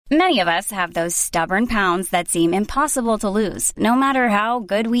Many of us have those stubborn pounds that seem impossible to lose, no matter how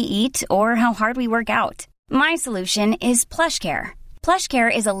good we eat or how hard we work out. My solution is PlushCare.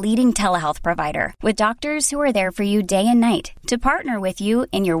 PlushCare is a leading telehealth provider with doctors who are there for you day and night to partner with you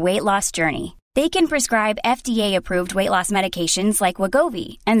in your weight loss journey. They can prescribe FDA-approved weight loss medications like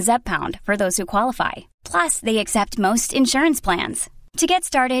Wegovy and Zepbound for those who qualify. Plus, they accept most insurance plans. To get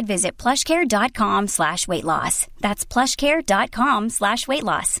started, visit plushcare.com/weightloss. That's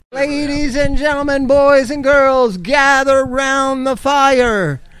plushcare.com/weightloss. Ladies and gentlemen, boys and girls, gather round the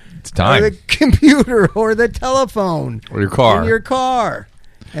fire. It's time. Or the computer or the telephone. Or your car. In your car.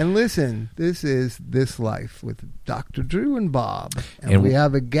 And listen, this is This Life with Dr. Drew and Bob. And we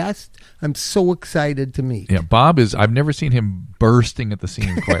have a guest I'm so excited to meet. Yeah, Bob is, I've never seen him bursting at the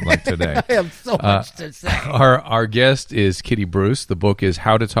seams quite like today. I have so much to say. Our guest is Kitty Bruce. The book is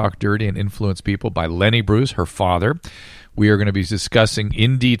How to Talk Dirty and Influence People by Lenny Bruce, her father. We are going to be discussing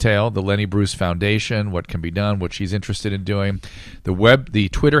in detail the Lenny Bruce Foundation, what can be done, what she's interested in doing. The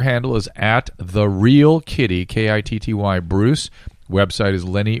Twitter handle is @TheRealKitty, Kitty Bruce. Website is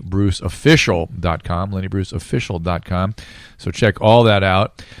LennyBruceOfficial.com, LennyBruceOfficial.com. So check all that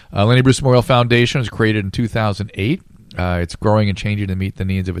out. Lenny Bruce Memorial Foundation was created in 2008. It's growing and changing to meet the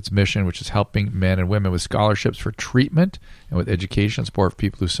needs of its mission, which is helping men and women with scholarships for treatment and with education support for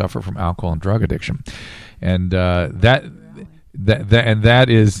people who suffer from alcohol and drug addiction. And that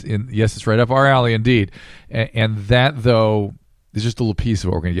is, yes, it's right up our alley indeed. And that, though, is just a little piece of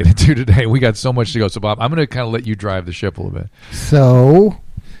what we're going to get into today. We got so much to go. So, Bob, I'm going to kind of let you drive the ship a little bit. So,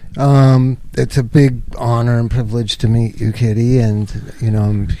 it's a big honor and privilege to meet you, Kitty. And,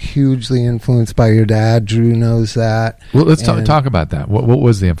 I'm hugely influenced by your dad. Drew knows that. Well, let's talk about that. What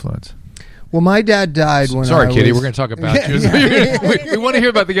was the influence? Well, my dad died when Sorry, Kitty, we're going to talk about you. We want to hear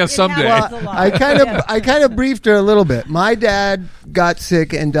about the guest someday. Well, I kind of briefed her a little bit. My dad got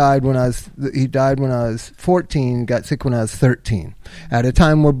sick and died when I was 14, got sick when I was 13, at a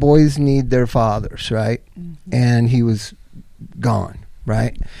time where boys need their fathers, right? Mm-hmm. And he was gone,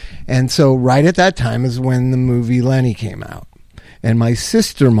 right? And so right at that time is when the movie Lenny came out. And my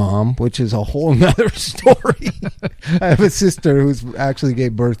sister mom, which is a whole nother story. I have a sister who's actually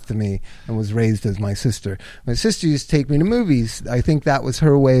gave birth to me and was raised as my sister. My sister used to take me to movies. I think that was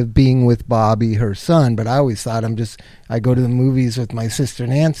her way of being with Bobby, her son. But I always thought I go to the movies with my sister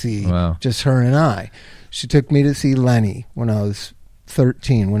Nancy, wow. Just her and I. She took me to see Lenny when I was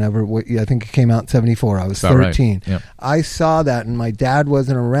 13, I think it came out in 74. I was 13. Right. Yep. I saw that and my dad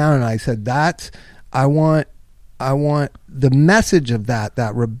wasn't around and I said, I want the message of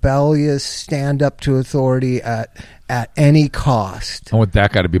that rebellious stand up to authority at any cost. I want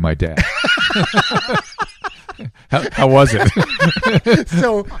that guy to be my dad. How was it?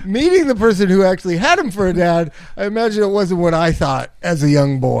 So meeting the person who actually had him for a dad, I imagine it wasn't what I thought as a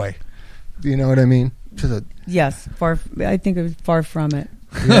young boy. Do you know what I mean? Yes, I think it was far from it.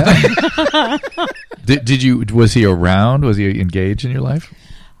 Yeah. Was he around? Was he engaged in your life?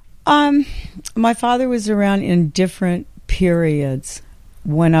 My father was around in different periods.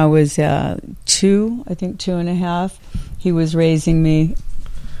 When I was 2 and a half, he was raising me.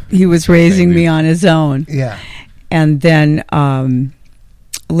 He was raising me on his own. Yeah. And then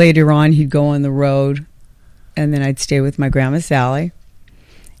later on, he'd go on the road, and then I'd stay with my grandma Sally.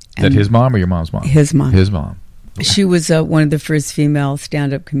 Is that his mom or your mom's mom? His mom. His mom. She was one of the first female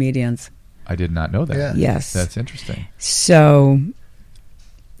stand-up comedians. I did not know that. Yeah. Yes. That's interesting. So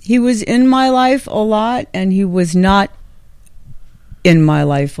he was in my life a lot, and he was not in my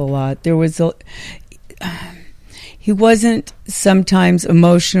life a lot. He wasn't sometimes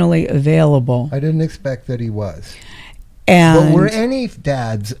emotionally available. I didn't expect that he was. But were any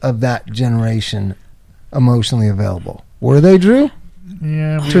dads of that generation emotionally available? Were they, Drew?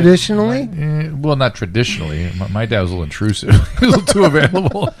 Yeah. Traditionally? Well, not traditionally. My dad was a little intrusive. A little too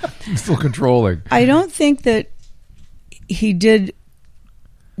available. Still controlling. I don't think that he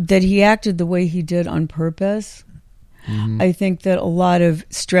acted the way he did on purpose. Mm-hmm. I think that a lot of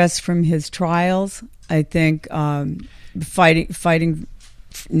stress from his trials. I think fighting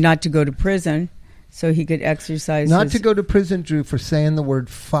not to go to prison so he could exercise. To go to prison, Drew, for saying the word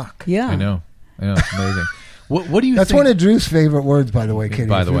fuck. Yeah. I know. It's amazing. What do you That's think? one of Drew's favorite words, by the way, Kitty.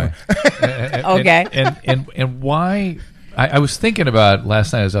 By the way. Okay. And why... I was thinking about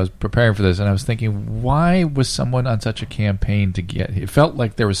last night as I was preparing for this, and I was thinking, why was someone on such a campaign to get... It felt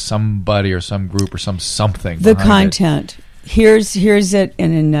like there was somebody or some group or something. The content. Here's it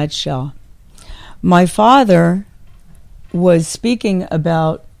in a nutshell. My father was speaking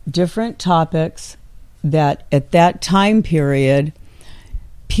about different topics that at that time period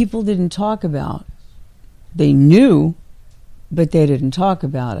people didn't talk about. They knew but they didn't talk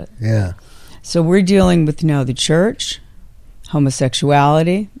about it. Yeah. So we're dealing with now the church,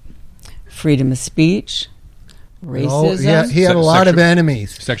 homosexuality, freedom of speech, racism. He had a lot of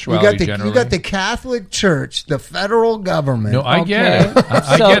enemies. Sexuality generally. You got the Catholic Church, the federal government. No, I get it.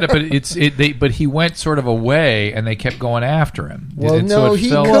 I get it, but he went sort of away, and they kept going after him. Well, And no, so it he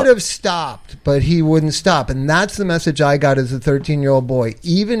felt- could have stopped, but he wouldn't stop. And that's the message I got as a 13-year-old boy.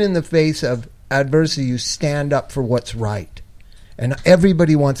 Even in the face of adversity, you stand up for what's right. And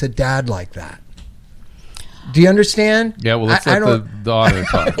everybody wants a dad like that. Do you understand? Yeah, well, let's let the daughter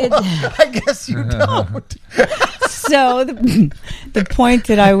talk. I guess you don't. So the point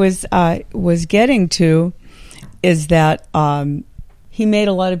that I was getting to is that he made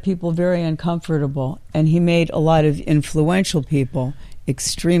a lot of people very uncomfortable, and he made a lot of influential people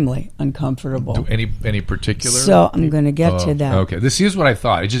extremely uncomfortable. Any particular? So I'm going to get to that. Okay, this is what I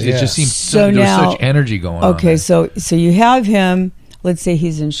thought. It just seems So there now- was such energy going on. Okay, there. so you have him. Let's say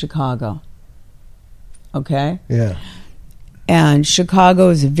he's in Chicago. Okay, Yeah. and Chicago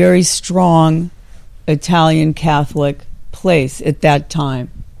is a very strong Italian Catholic place at that time.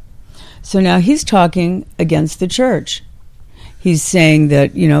 So now he's talking against the church. He's saying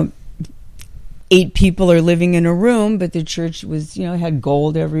that 8 people are living in a room, but the church was had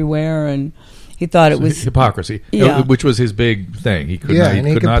gold everywhere, and he thought it was hypocrisy, Yeah. which was his big thing. He could And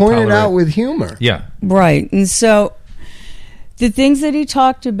he could not point it tolerate- out with humor. Yeah, right. And so the things that he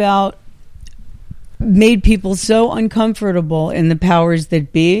talked about made people so uncomfortable in the powers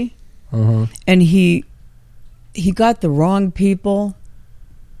that be, and he got the wrong people.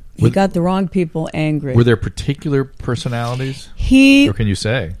 He got the wrong people angry. Were there particular personalities, or can you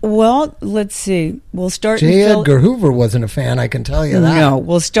say? Well, let's see. We'll start. J. Edgar Hoover wasn't a fan, I can tell you that. No,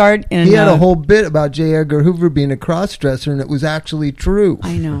 we'll start in. He had a whole bit about J. Edgar Hoover being a cross-dresser, and it was actually true.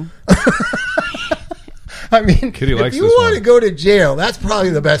 I know. I mean, Kitty likes if you this want one. to go to jail, that's probably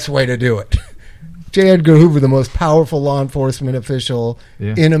the best way to do it. J. Edgar Hoover, the most powerful law enforcement official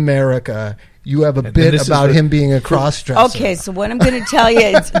in America. You have a bit this is about the- him being a cross-dresser. Okay, so what I'm going to tell you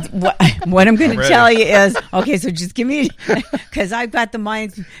is what I'm going to tell you is okay. So just give me because I've got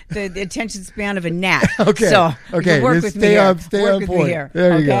the attention span of a gnat. Okay, so okay, you work just with stay me here. on- stay Work on with point. me here.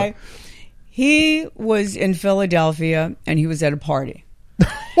 There you okay? go. He was in Philadelphia and he was at a party,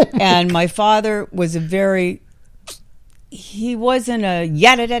 and my father was he wasn't a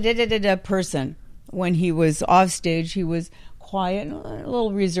yada-da-da-da-da person. When he was off stage, he was quiet, and a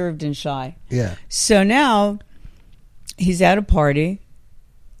little reserved and shy. Yeah. So now he's at a party,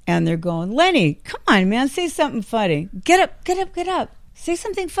 and they're going, Lenny, come on, man, say something funny. Get up, get up, get up. Say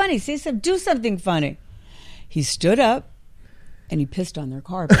something funny. Do something funny. He stood up, and he pissed on their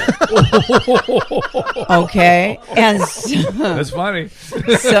carpet. Okay, and That's funny.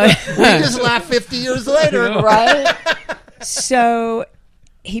 so We just laughed 50 years later. right. So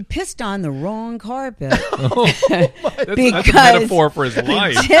he pissed on the wrong carpet. That's a Because metaphor for his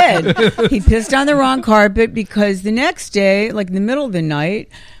life. He did. He pissed on the wrong carpet because the next day, like in the middle of the night,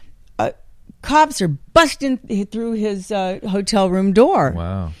 cops are busting through his hotel room door.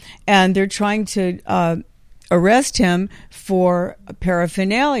 Wow. And they're trying to arrest him for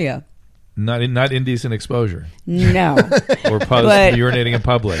paraphernalia. Not indecent exposure No. or But- urinating in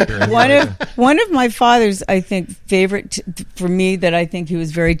public. Or anything One like of that. one of my father's, I think, favorite for me that I think he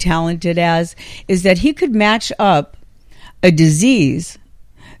was very talented as is that he could match up a disease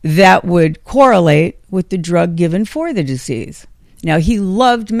that would correlate with the drug given for the disease. Now he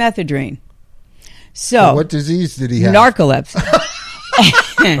loved methadone. So What disease did he have? narcolepsy.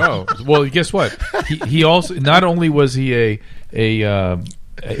 Oh well, guess what? He also not only was he a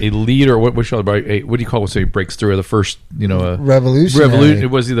leader. What do you call it? So he breaks through the first, Revolutionary.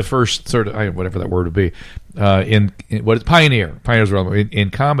 Was he the first sort of whatever that word would be in what is pioneer? Pioneers in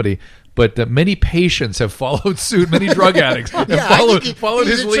comedy. But many patients have followed suit. Many drug addicts have followed he's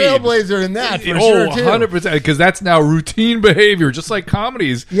his a lead. trailblazer in that, for sure, too. 100%, because that's now routine behavior, just like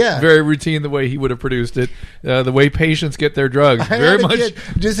comedy's very routine the way he would have produced it, the way patients get their drugs. I had a kid,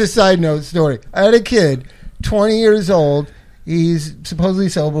 just a side note story. I had a kid, 20 years old. He's supposedly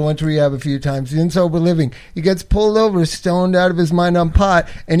sober, went to rehab a few times. He's in sober living. He gets pulled over, stoned out of his mind on pot,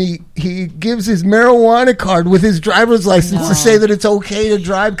 and he gives his marijuana card with his driver's license to say that it's okay to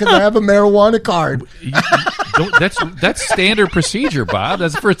drive because I have a marijuana card. That's standard procedure, Bob.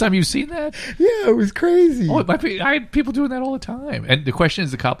 That's the first time you've seen that? Yeah, it was crazy. Oh, it might be, I had people doing that all the time. And the question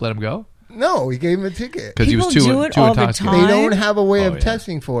is, the cop let him go? No, he gave him a ticket. Because he was People too do it all the intoxicated. They don't have a way of yeah.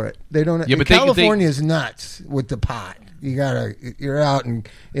 testing for it. They don't. Yeah, but California's nuts with the pot. You're out in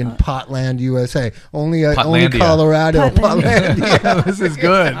Potland, USA. Only Potlandia. Colorado. Potlandia. This is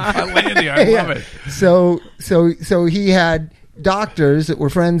good. Potlandia, I love it. So he doctors that were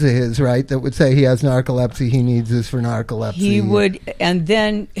friends of his, right, that would say he has narcolepsy, he needs this for narcolepsy. He would, and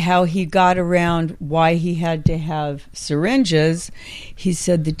then how he got around why he had to have syringes, he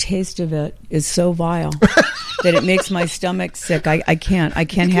said the taste of it is so vile that it makes my stomach sick. I can't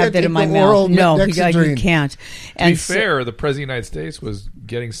have that in my mouth. No, he can't. To be fair, the President of the United States was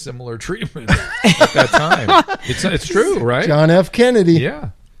getting similar treatment at that time. It's true, right? John F. Kennedy. Yeah.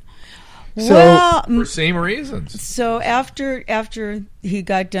 So, for same reasons. So after he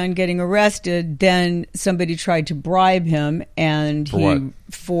got done getting arrested, then somebody tried to bribe him, and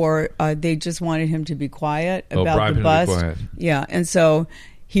they just wanted him to be quiet about the bust. Yeah, and so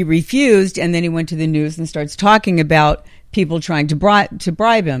he refused, and then he went to the news and starts talking about people trying to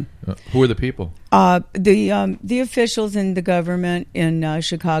bribe him. Who are the people? The officials in the government in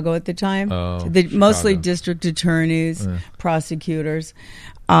Chicago at the time. Mostly district attorneys, prosecutors.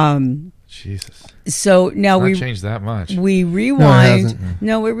 Jesus. So now we changed that much. We rewind.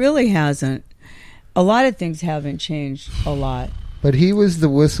 No, it really hasn't. A lot of things haven't changed a lot. But he was the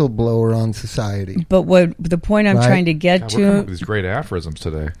whistleblower on society. But what the point I'm trying to get to? We're coming up with these great aphorisms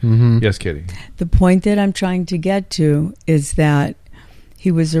today. Mm-hmm. Yes, Kitty. The point that I'm trying to get to is that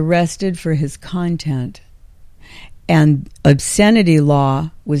he was arrested for his content, and obscenity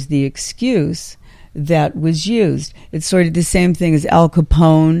law was the excuse that was used. It's sort of the same thing as Al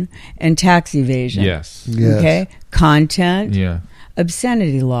Capone and tax evasion. Yes. Okay? Content,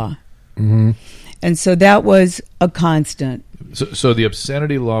 obscenity law. Mm-hmm. And so that was a constant. So the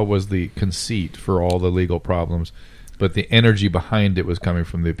obscenity law was the conceit for all the legal problems, but the energy behind it was coming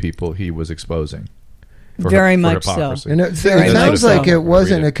from the people he was exposing. Very much so. And it sounds like it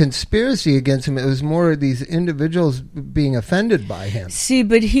wasn't a conspiracy against him. It was more of these individuals being offended by him. See,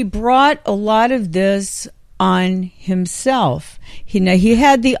 but he brought a lot of this on himself. He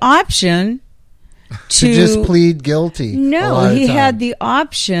had the option to just plead guilty. No, he had the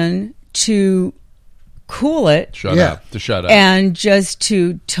option to cool it. Shut up. And just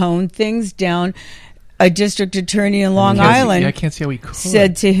to tone things down. A district attorney in Long Island I can't see how he could.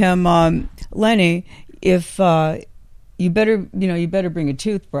 Said to him, Lenny, if you better bring a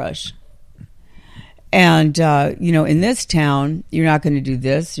toothbrush. And in this town, you're not going to do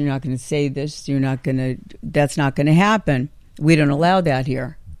this, you're not going to say this, that's not going to happen. We don't allow that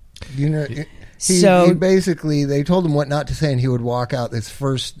here. He basically, they told him what not to say, and he would walk out the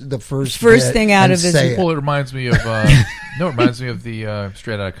first thing out of his. Well, it reminds me of the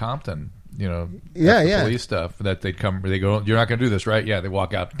Straight Outta Compton. Police stuff that they go, you're not going to do this, right? Yeah, they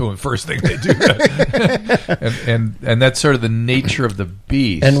walk out, boom, first thing they do that. and that's sort of the nature of the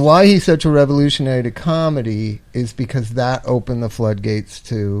beast. And why he's such a revolutionary to comedy is because that opened the floodgates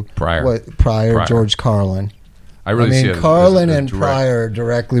to Pryor. George Carlin. See it Carlin and Pryor are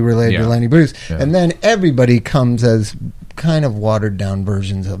directly related to Lenny Bruce. Yeah. And then everybody comes as kind of watered down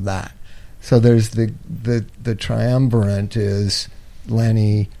versions of that. So there's the triumvirate is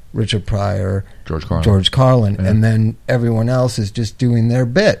Lenny, Richard Pryor, George Carlin, and then everyone else is just doing their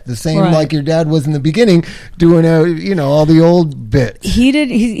bit. The same like your dad was in the beginning, doing all the old bits. He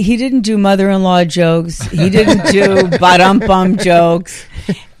didn't do mother-in-law jokes. He didn't do ba-dum-bum jokes.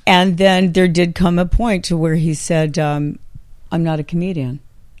 And then there did come a point to where he said, I'm not a comedian.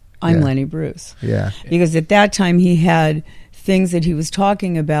 I'm Lenny Bruce. Yeah. Because at that time he had things that he was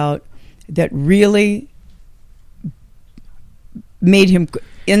talking about that really made him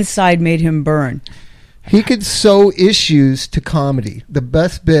burn. He could sew issues to comedy. The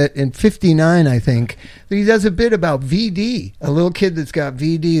best bit in 59, I think, he does a bit about VD. A little kid that's got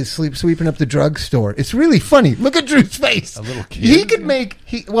VD is sweeping up the drugstore. It's really funny. Look at Drew's face. A little kid? He could make,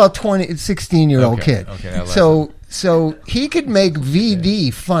 16-year-old kid. Okay, so he could make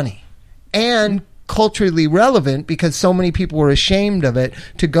VD funny and culturally relevant because so many people were ashamed of it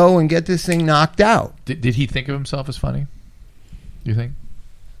to go and get this thing knocked out. Did he think of himself as funny? Do you think?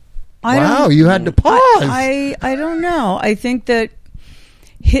 Wow, you had to pause. I don't know. I think that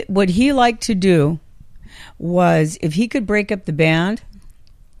what he liked to do was if he could break up the band,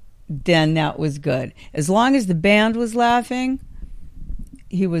 then that was good. As long as the band was laughing,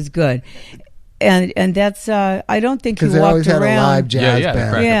 he was good. And that's I don't think he walked around. Because they always had a live jazz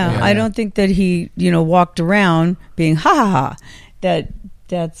band. Yeah, I don't think that he walked around being ha ha ha.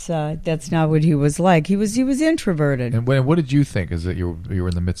 That's not what he was like. He was introverted. And what did you think? Is that you were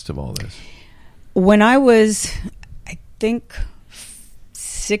in the midst of all this? When I was, I think,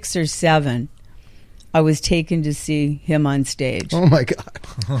 6 or 7, I was taken to see him on stage. Oh my God!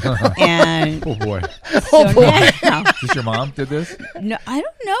 And oh boy! So now, Did your mom did this? No, I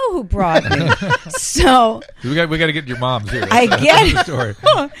don't know who brought me. So we got to get your moms here. I get the story.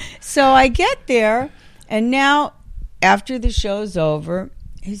 So I get there, and now after the show's over,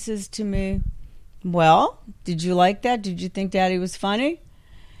 he says to me, well, did you like that? Did you think Daddy was funny?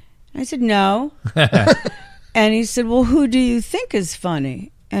 I said, no. And he said, well, who do you think is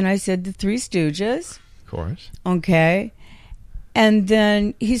funny? And I said, the Three Stooges. Of course. Okay. And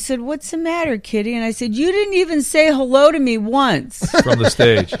then he said, what's the matter, Kitty? And I said, you didn't even say hello to me once. From the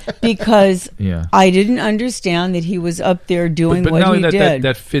stage. Because Yeah. I didn't understand that he was up there doing but what not only he that, did.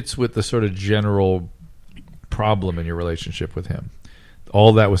 that fits with the sort of general problem in your relationship with him.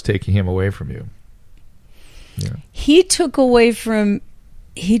 All that was taking him away from you. Yeah. He took away from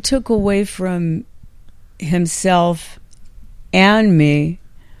himself and me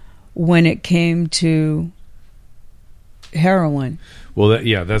when it came to heroin. Well,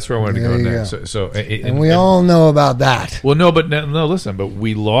 that's where I wanted to There go you next. go. And And we all know about that. Well, no, but no, listen. But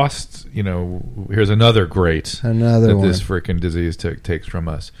we lost. Here's another great Another that one. this freaking disease takes from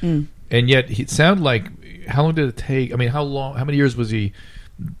us. Mm. And yet, it sounded like. How long did it take? I mean, how long? How many years was he?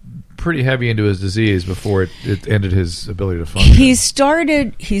 Pretty heavy into his disease before it ended his ability to function. He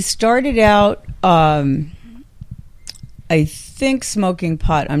started out, I think, smoking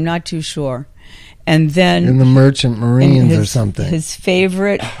pot. I'm not too sure. And then In the Merchant Marines or something. His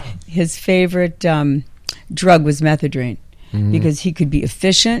favorite drug was methadone. Because he could be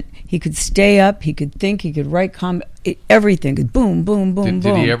efficient, he could stay up, he could think, he could write everything. Could boom, boom, boom, Did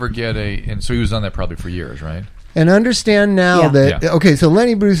boom. he ever get and so he was on that probably for years, right? And understand now Yeah. that, Yeah. okay, so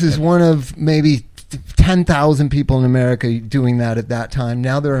Lenny Bruce is one of maybe 10,000 people in America doing that at that time.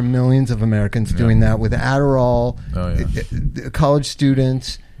 Now there are millions of Americans doing that with Adderall, college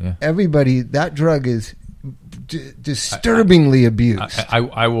students, everybody. That drug is disturbingly abused.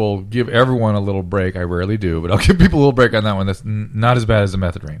 I will give everyone a little break. I rarely do, but I'll give people a little break on that one. That's not as bad as the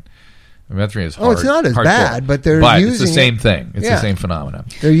methadone. The methadone is hard. Oh, it's not as hardcore. bad, but they're it's using the same it. thing. It's Yeah. the same phenomenon.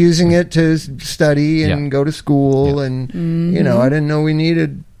 They're using it to study and Yeah. go to school, and I didn't know we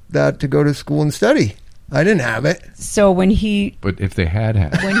needed that to go to school and study. I didn't have it. So when he But if they had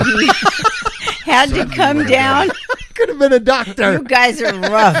had to come down, Could have been a doctor. you guys are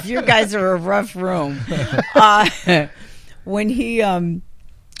rough. You guys are a rough room. When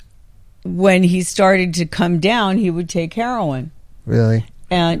he started to come down, he would take heroin. Really?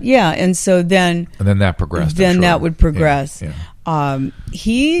 And so then and then that progressed. I'm then sure. that would progress. Yeah.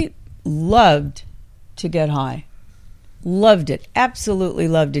 He loved to get high. Loved it. Absolutely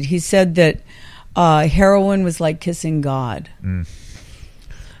loved it. He said that heroin was like kissing God. Can't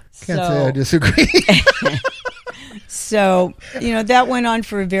say I disagree. So, that went on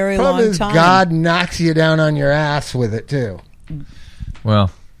for a very Problem long is time. God knocks you down on your ass with it too.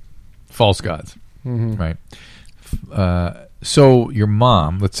 Well, false gods, Mm-hmm. right? So your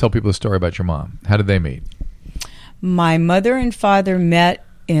mom. Let's tell people the story about your mom. How did they meet? My mother and father met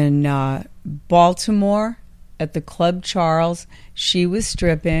in Baltimore at the Club Charles. She was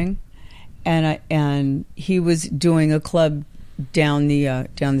stripping, and he was doing a club down the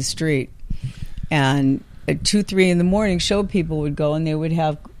street. And at 2-3 in the morning, show people would go and they would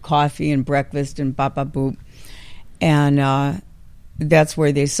have coffee and breakfast and bop bop boop, and that's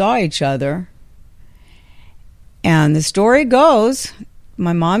where they saw each other. And the story goes,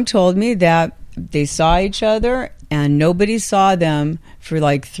 my mom told me that they saw each other and nobody saw them for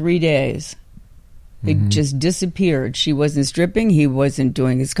like 3 days. They just disappeared. She wasn't stripping. He wasn't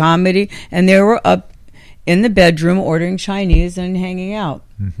doing his comedy. And they were up in the bedroom ordering Chinese and hanging out.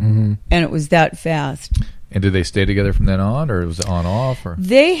 Mm-hmm. And it was that fast. And did they stay together from then on, or was it on-off? Or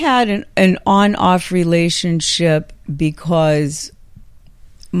They had an on-off relationship because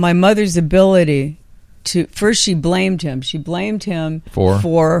my mother's ability to... First, she blamed him. She blamed him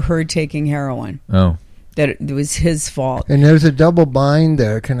for her taking heroin. Oh. That it was his fault. And there's a double bind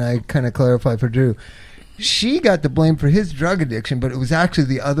there. Can I kind of clarify for Drew? She got the blame for his drug addiction, but it was actually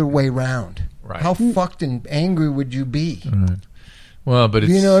the other way round. Right. How fucked and angry would you be? Right. Well, but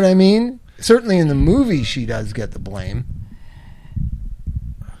it's... You know what I mean? Certainly in the movie, she does get the blame.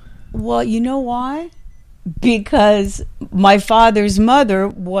 Well, you know why? Because my father's mother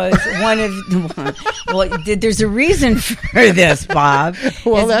was one of... Well, there's a reason for this, Bob.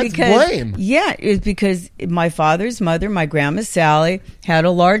 Well, It's that's blame. Yeah, it's because my father's mother, my grandma Sally, had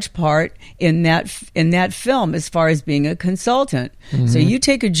a large part in that film as far as being a consultant. So you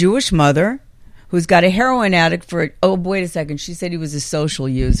take a Jewish mother who's got a heroin addict for... Oh, wait a second. She said he was a social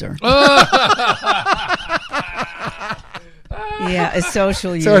user. Yeah, a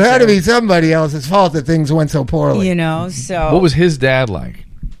social user. So it had to be somebody else's fault that things went so poorly. So... What was his dad like?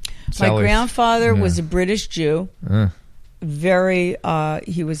 My Sally's- grandfather Yeah. was a British Jew. Very,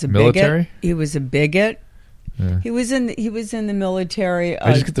 he was a Military? bigot. He was a bigot. Yeah. He was in the military.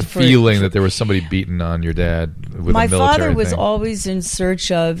 I just get the feeling that there was somebody beating on your dad with my a military father was thing. always in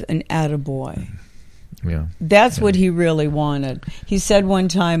search of an attaboy. Yeah. That's what he really wanted. He said one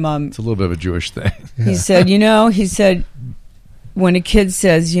time, It's a little bit of a Jewish thing. he said, when a kid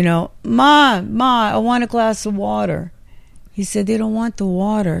says, Ma, I want a glass of water. He said, they don't want the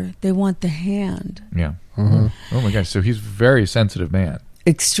water. They want the hand. Yeah. Oh my gosh. So he's a very sensitive man.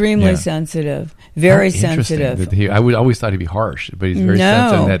 Extremely sensitive. Very How interesting sensitive. that I would always thought he'd be harsh, but he's very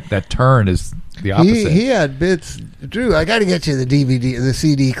sensitive. That turn is the opposite. He had bits. Drew, I got to get you the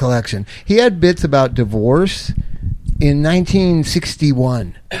CD collection. He had bits about divorce in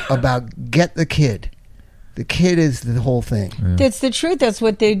 1961 about get the kid. The kid is the whole thing. Yeah. That's the truth. That's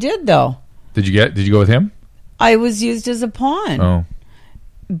what they did, though. Did you go with him? I was used as a pawn. Oh.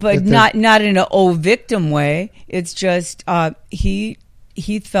 But not in an victim way. It's just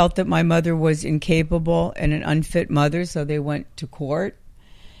he felt that my mother was incapable and an unfit mother, so they went to court.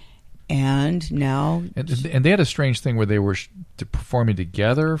 And now... And they had a strange thing where they were performing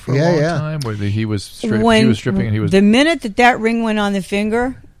together for a long time, where she was stripping and he was... The minute that ring went on the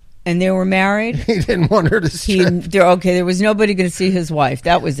finger... and they were married. He didn't want her to strip. There was nobody going to see his wife.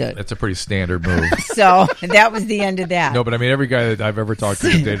 That was it. That's a pretty standard move. So that was the end of that. No, but I mean, every guy that I've ever talked to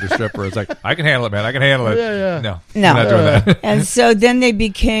that dated a stripper is like, I can handle it, man. I can handle it. Yeah. No. No. Not doing that. And so then they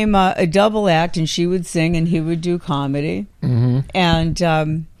became a double act, and she would sing and he would do comedy. Mm-hmm.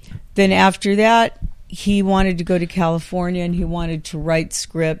 And then after that, he wanted to go to California and he wanted to write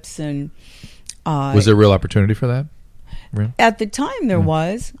scripts. And was there a real opportunity for that? Really? At the time, there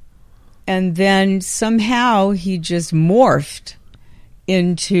was. And then somehow he just morphed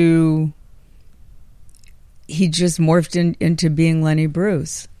into being Lenny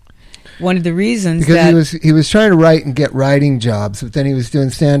Bruce. One of the reasons because he was trying to write and get writing jobs, but then he was doing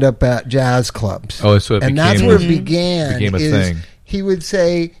stand up at jazz clubs. Oh, so that's where it began. Became a thing. He would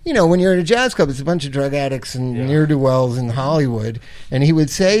say, when you're in a jazz club, it's a bunch of drug addicts and ne'er-do-wells in Hollywood, and he would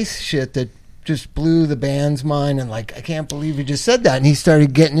say shit that just blew the band's mind, and I can't believe he just said that, and he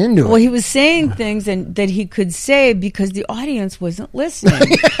started getting into it. Well, he was saying things that he could say because the audience wasn't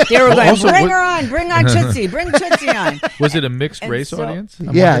listening. They were going, bring on Tootsie, bring Tootsie on. Was it a mixed race audience?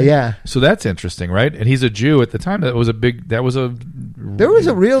 Yeah. So that's interesting, right? And he's a Jew at the time. There was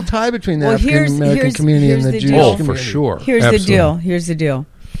a real tie between the African American community and the Jewish community. Oh, for sure. Here's the deal.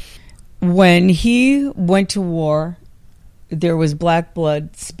 When he went to war, there was black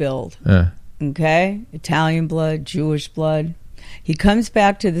blood spilled. Okay? Italian blood, Jewish blood. He comes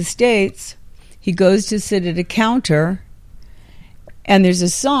back to the States. He goes to sit at a counter, and there's a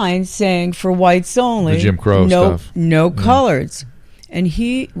sign saying, for whites only. The Jim Crow stuff. No coloreds. And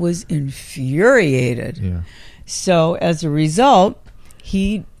he was infuriated. Yeah. So as a result,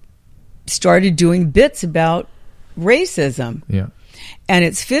 he started doing bits about racism. Yeah. And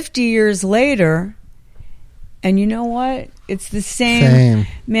it's 50 years later, and you know what? It's the same.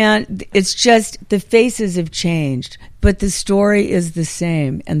 Man, it's just the faces have changed, but the story is the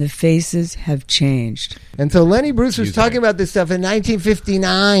same, and the faces have changed. And so Lenny Bruce was talking about this stuff in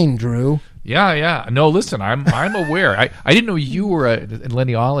 1959, Drew. Yeah. No, listen, I'm aware. I didn't know you were a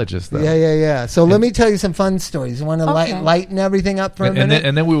Lennyologist, though. Yeah. So let me tell you some fun stories. You want to lighten everything up for a minute?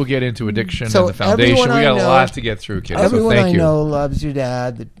 And then we will get into addiction and the foundation. We got a lot to get through, kids. Everyone so thank you. I know loves your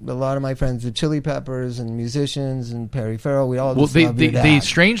dad. A lot of my friends, the Chili Peppers and musicians and Perry Farrell, we all just love your dad. They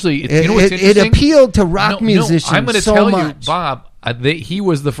strangely, you know what's interesting? It appealed to rock musicians. I'm going to tell you, Bob. He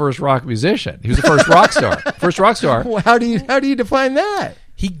was the first rock musician. He was the first rock star. Well, how do you define that?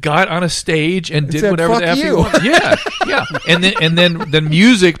 He got on a stage and did said, whatever the F he wanted. Yeah. And then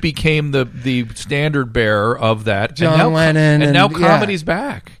music became the standard bearer of that. John Lennon. And now comedy's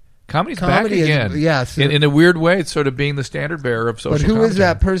back. Comedy's back again. Yes. In a weird way, it's sort of being the standard bearer of social comedy. But who is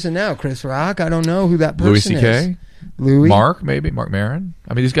that person now? Chris Rock? I don't know who that person is. Louis C.K.? Louis? Mark Maron.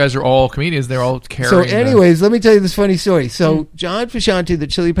 I mean, these guys are all comedians. They're all carrying. So anyways, let me tell you this funny story. So John Frusciante, the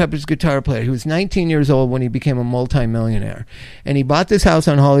Chili Peppers guitar player, he was 19 years old when he became a multimillionaire. And he bought this house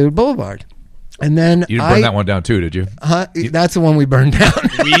on Hollywood Boulevard. And then you didn't burn that one down too, did you? That's the one we burned down.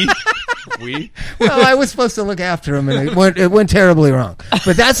 We? Well, I was supposed to look after him, and it went terribly wrong.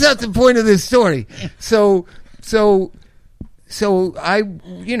 But that's not the point of this story. So I,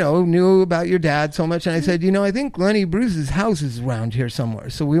 knew about your dad so much, and I said, I think Lenny Bruce's house is around here somewhere.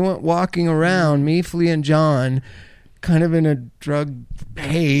 So we went walking around, me, Flea, and John, kind of in a drug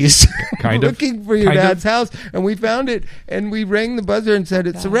haze, looking for your dad's house, and we found it, and we rang the buzzer and said,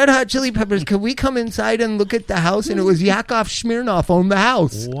 it's the Red Hot Chili Peppers. Could we come inside and look at the house? And it was Yakov Smirnoff owned the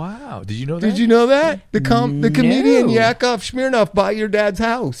house. Wow. Did you know that? Did you know that? The comedian Yakov Smirnoff bought your dad's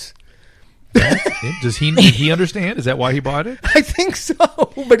house. Does he understand? Is that why he bought it? I think so,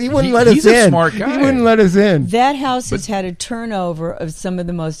 but he wouldn't let us in. He's a smart guy. He wouldn't let us in. That house has had a turnover of some of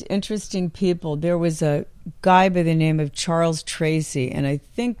the most interesting people. There was a guy by the name of Charles Tracy, and I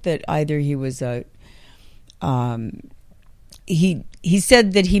think that either he was a he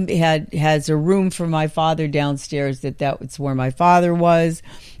said that he has a room for my father downstairs, that was where my father was,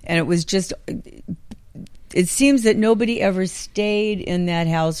 and it was just. It seems that nobody ever stayed in that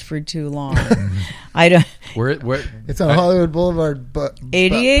house for too long. I don't. Where it's on Hollywood Boulevard, but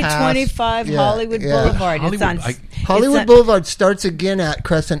 8825 Hollywood Boulevard. Hollywood Boulevard starts again at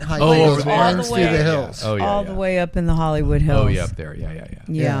Crescent Heights. It runs through the hills. All the way up in the Hollywood Hills. Oh, yeah, up there.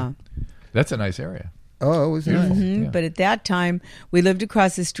 Yeah. That's a nice area. Oh, it was nice. Mm-hmm. Yeah. But at that time, we lived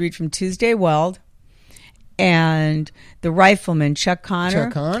across the street from Tuesday Weld, and the rifleman, Chuck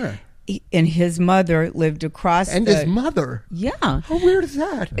Connor. And his mother lived across. And his mother? Yeah. How weird is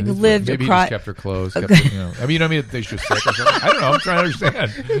that? Lived maybe across. He just kept her clothes. I mean, you know what I mean? They should sick or something. I don't know. I'm trying to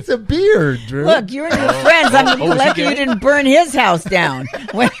understand. It's a beard, Drew. Look, you're new friends. I'm lucky you didn't burn his house down.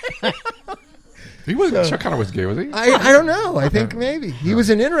 He wasn't. Chuck Connor was gay, was he? I don't know. I think maybe. He was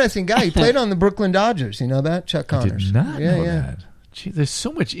an interesting guy. He played on the Brooklyn Dodgers. You know that? Chuck Connors. I did not know that. Gee, there's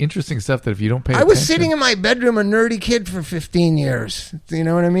so much interesting stuff that if you don't pay attention. I was sitting in my bedroom, a nerdy kid for 15 years. You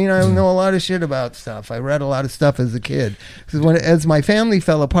know what I mean? I know a lot of shit about stuff. I read a lot of stuff as a kid. As my family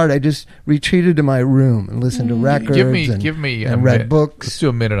fell apart, I just retreated to my room and listened to records and read books. Let's do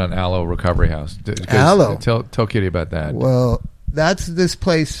a minute on Aloe Recovery House. Aloe. Tell Kitty about that. Well, that's this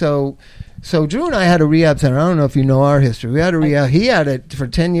place. So Drew and I had a rehab center. I don't know if you know our history. We had a rehab. He had it for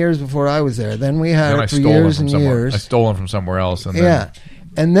 10 years before I was there. Then we had it for years and years. I stole him from somewhere else. And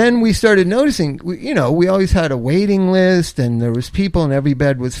And then we started noticing, we always had a waiting list, and there was people, and every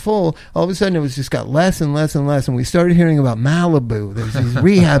bed was full. All of a sudden, it was just got less and less and less, and we started hearing about Malibu. There's these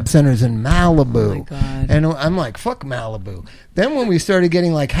rehab centers in Malibu. Oh my God. And I'm like, fuck Malibu. Then when we started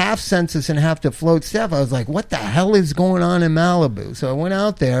getting like half census and half to float stuff, I was like, what the hell is going on in Malibu? So I went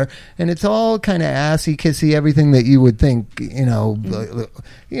out there, and it's all kind of assy, kissy, everything that you would think,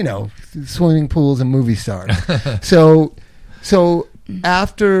 swimming pools and movie stars. So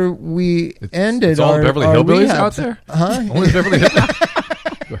after we ended it's all our Beverly our Hillbillies rehab, out there? Only Beverly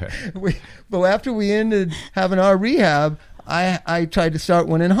Hillbillies? Go ahead. But after we ended having our rehab, I tried to start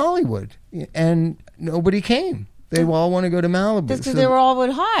one in Hollywood, and nobody came. They all want to go to Malibu. That's because they were all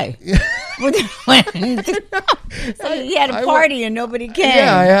high. So you had a party and nobody came.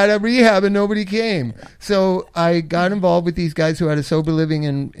 Yeah, I had a rehab and nobody came. So I got involved with these guys who had a sober living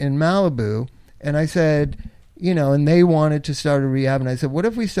in Malibu, and I said, and they wanted to start a rehab, and I said, what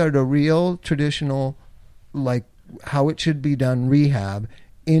if we started a real traditional, like how it should be done, rehab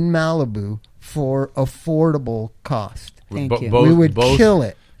in Malibu for affordable cost? Thank you. We would kill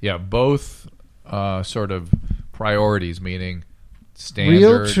it. Yeah, both sort of priorities, meaning standard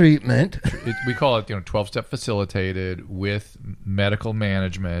real treatment. We call it 12-step facilitated with medical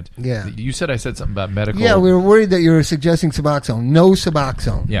management. Yeah. You said I said something about medical. Yeah, we were worried that you were suggesting Suboxone. No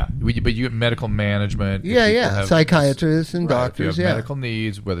Suboxone. Yeah, but you get medical management. Yeah. Psychiatrists and doctors. If you have medical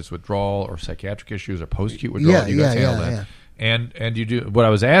needs, whether it's withdrawal or psychiatric issues or post-acute withdrawal, you got to handle that. And you do. What I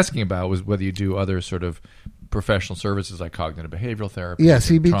was asking about was whether you do other sort of professional services like cognitive behavioral therapy. Yeah,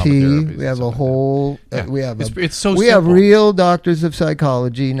 CBT. We have a whole. It's so we simple. have real doctors of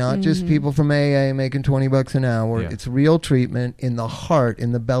psychology, not just people from AA making $20 an hour. Yeah. It's real treatment in the heart,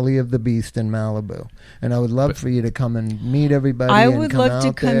 in the belly of the beast in Malibu. And I would love for you to come and meet everybody. I and would come love out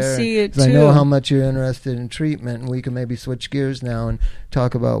to come there, see it 'cause too. I know how much you're interested in treatment, and we can maybe switch gears now and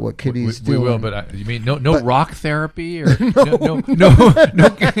talk about what Kitty's doing. We will, but you mean no rock therapy or no.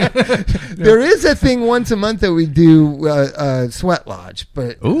 There is a thing once a month that we do. Sweat Lodge,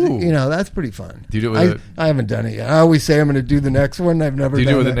 but that's pretty fun. Do you do it? I haven't done it yet. I always say I'm going to do the next one. I've never. Do you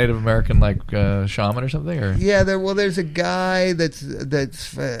done do it with it. a Native American shaman or something? Or there's a guy that's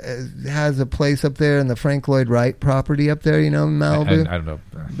has a place up there in the Frank Lloyd Wright property up there. In Malibu. I don't know.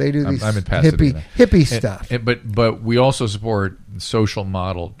 They do these I'm in Pasadena. hippie stuff. But we also support social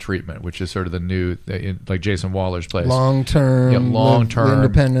model treatment, which is sort of the new, like Jason Waller's place. Long term,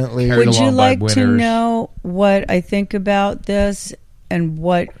 independently. Would you like to know what I think about this and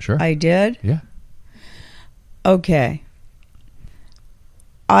what I did? Yeah. Okay.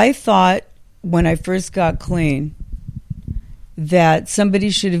 I thought when I first got clean that somebody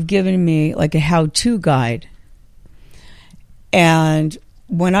should have given me like a how-to guide. And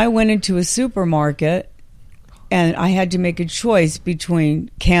when I went into a supermarket and I had to make a choice between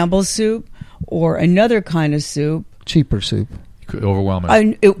Campbell's soup or another kind of soup. Cheaper soup.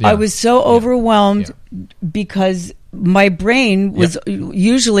 Overwhelming. I was so overwhelmed because my brain was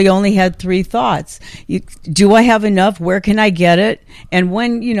usually only had 3 thoughts. Do I have enough? Where can I get it? And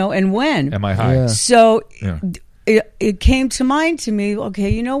when, and when? Am I high? Yeah. So it came to mind to me, okay,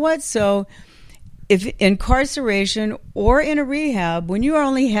 you know what? So if incarceration or in a rehab, when you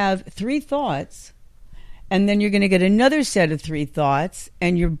only have 3 thoughts, and then you're going to get another set of 3 thoughts,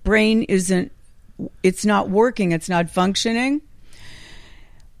 and your brain it's not working, it's not functioning,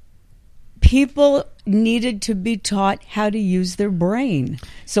 people needed to be taught how to use their brain.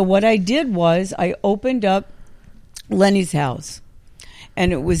 So what I did was I opened up Lenny's house,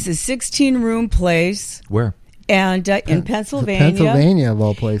 and it was a 16-room place. Where? And in Pennsylvania. Pennsylvania, of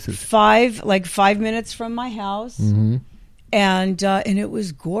all places. 5 minutes from my house. Mm-hmm. And it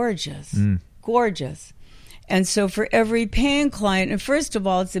was gorgeous. Gorgeous. And so for every paying client, and first of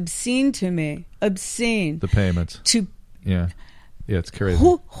all, it's obscene to me. Obscene. The payments. Yeah, it's crazy.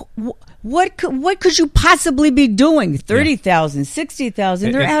 What could you possibly be doing? 30,000,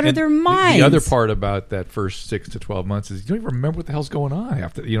 60,000. They're out of their minds. The other part about that first 6 to 12 months is you don't even remember what the hell's going on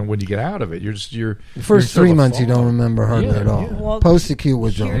after. When you get out of it, the first 3 months you don't remember hardly at all. Yeah. Well, post-acute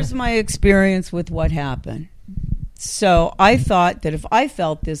withdrawal. Here's my experience with what happened. So I thought that if I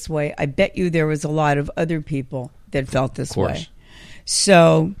felt this way, I bet you there was a lot of other people that felt this way.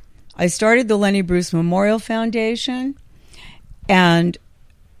 So I started the Lenny Bruce Memorial Foundation, and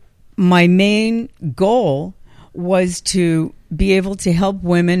my main goal was to be able to help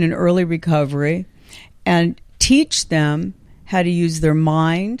women in early recovery and teach them how to use their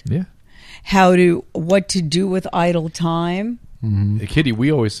mind, what to do with idle time. Mm-hmm. Kitty,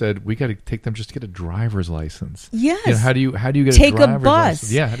 we always said we got to take them just to get a driver's license. Yes. How do you get take a driver's a bus?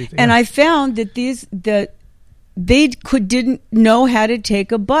 License? Yeah. How do you and I found that they didn't know how to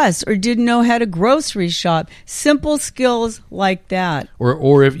take a bus or didn't know how to grocery shop. Simple skills like that.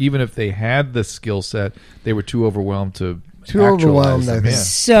 Or even if they had the skill set, they were too overwhelmed to. Overwhelmed, I think. Yeah.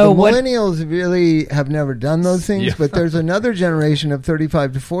 So the millennials really have never done those things, Yeah. but there's another generation of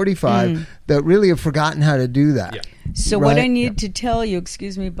 35 to 45 that really have forgotten how to do that. Yeah. So what I need to tell you,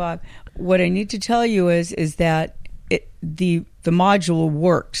 excuse me, Bob, what I need to tell you is that the module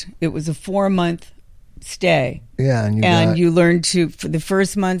worked. It was a 4-month stay. Yeah, and you learned for the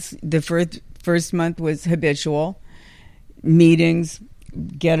first month. The first month was habitual meetings.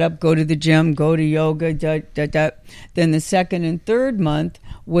 Get up, go to the gym, go to yoga, Then the second and third month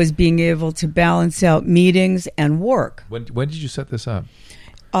was being able to balance out meetings and work. When did you set this up?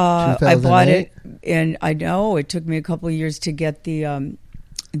 I bought it, and I know it took me a couple of years to get the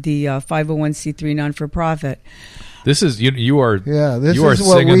 501c3 non-for-profit. This is you are this you are is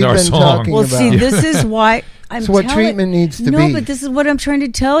what singing we've our been song. talking Well, about. see, this is why I'm. It's what treatment needs to be. No, but this is what I'm trying to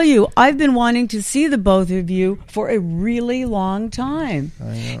tell you. I've been wanting to see the both of you for a really long time,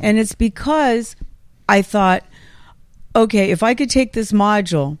 and it's because I thought, okay, if I could take this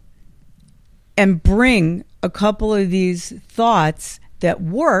module and bring a couple of these thoughts that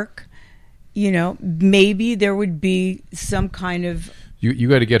work, maybe there would be some kind of. You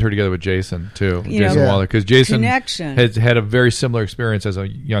got to get her together with Jason too, Jason Waller, because Jason connection. has had a very similar experience as a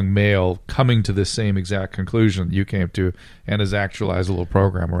young male, coming to the same exact conclusion you came to, and has actualized a little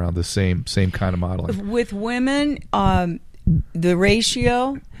program around the same kind of modeling. With women, the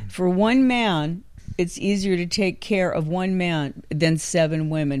ratio for one man, it's easier to take care of one man than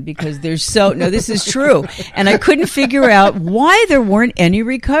 7 women because there's no, this is true, and I couldn't figure out why there weren't any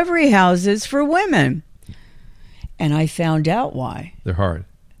recovery houses for women. And I found out why. They're hard.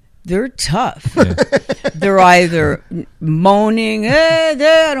 They're tough. Yeah. They're either moaning, I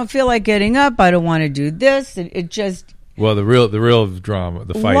don't feel like getting up. I don't want to do this. It just. Well, the real drama,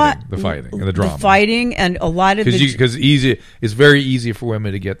 the fighting, and the drama, the fighting, and a lot of because it's very easy for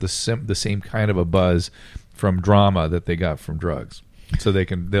women to get the same kind of a buzz from drama that they got from drugs. So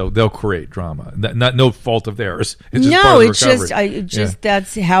they'll create drama. No fault of theirs. It's just part of recovery.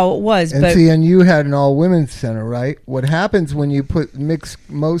 That's how it was. And and you had an all women's center, right? What happens when you mix?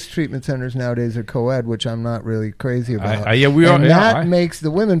 Most treatment centers nowadays are co-ed, which I'm not really crazy about. That makes the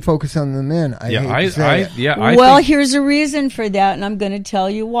women focus on the men. Here's a reason for that, and I'm going to tell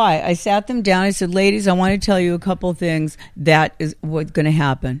you why. I sat them down. I said, "Ladies, I want to tell you a couple things that is what's going to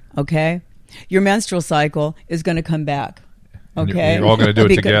happen. Okay, your menstrual cycle is going to come back." Okay, you're all going to do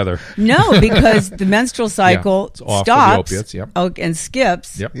it together. No, because the menstrual cycle stops opiates, and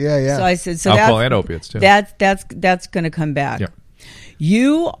skips. Yep. Yeah. So I said, alcohol and opiates too. That's going to come back. Yep.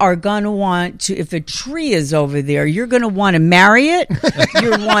 You are going to want to, if a tree is over there, you're going to want to marry it. You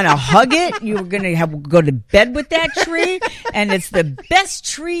want to hug it. You're going to go to bed with that tree. And it's the best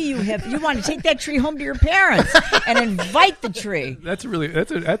tree you have. You want to take that tree home to your parents and invite the tree. That's really, that's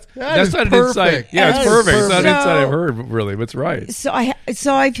not perfect. an insight. Yeah, it's perfect. It's not an insight I've heard, really, but it's right.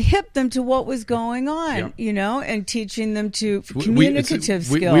 So I've hipped them to what was going on, and teaching them to communicative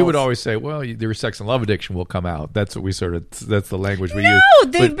skills. We would always say, well, their sex and love addiction will come out. That's what that's the language we use.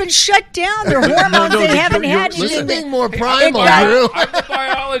 No, they've been shut down. Their hormones, they haven't had She's anything. being more primal, Drew. I'm a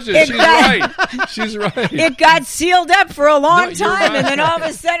biologist. She's right. It got sealed up for a long time, and then all of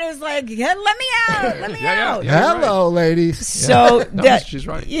a sudden it was like, let me out. Hello, ladies. So she's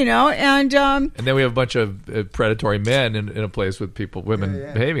right. And then we have a bunch of predatory men in a place with women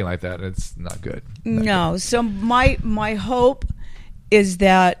behaving like that, and it's not good. No. So my hope is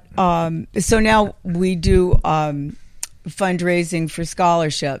that so now we do fundraising for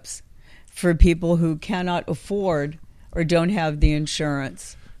scholarships for people who cannot afford or don't have the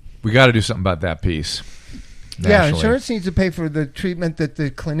insurance. We got to do something about that piece. Yeah, nationally. insurance needs to pay for the treatment that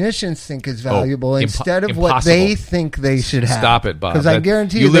the clinicians think is valuable instead of impossible. what they think they should have. Stop it, Bob. Because I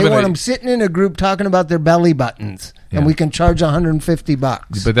guarantee you they want them sitting in a group talking about their belly buttons, and we can charge $150.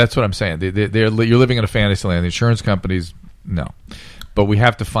 But that's what I'm saying. You're living in a fantasy land. The insurance companies, no. But we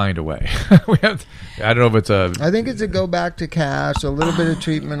have to find a way. I don't know if it's I think it's a go back to cash, a little bit of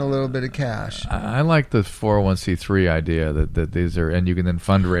treatment, a little bit of cash. I like the 401c3 idea that these are, and you can then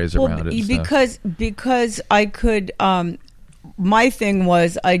fundraise around it. Because I could. My thing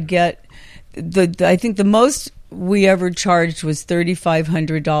was I'd get I think the most we ever charged was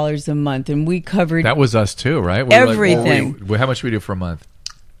 $3,500 a month, and we covered that was us too, right? Everything. How much do we do for a month?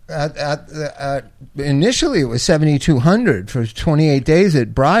 Initially, it was $7,200 for 28 days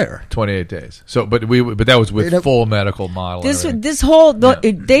at Briar. 28 days. So, but that was with full medical model. This whole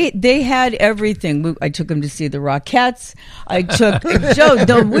they had everything. I took them to see the Rockettes. I took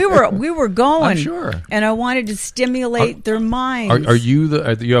Joe. We were going. I'm sure. And I wanted to stimulate their minds. Are you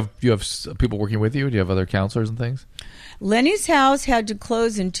you have people working with you? Do you have other counselors and things? Lenny's House had to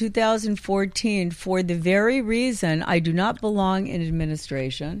close in 2014 for the very reason I do not belong in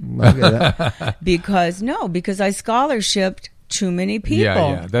administration. Because I scholarshiped too many people.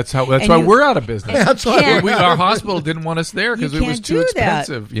 Yeah. That's why we're out of business. That's why our hospital didn't want us there because it was too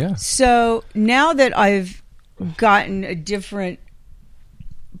expensive. Yeah. So now that I've gotten a different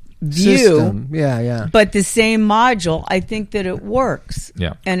view, system. Yeah. But the same module, I think that it works.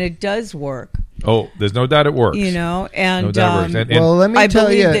 Yeah. And it does work. Oh, there's no doubt it works. And no doubt it works. Well, let me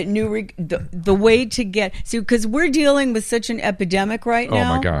tell you, I believe that the way to get because we're dealing with such an epidemic right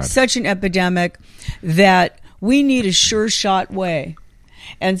now. Oh my God, such an epidemic that we need a sure shot way.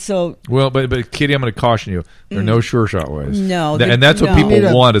 And so, but Kitty, I'm going to caution you. There are no sure shot ways. No, and that's what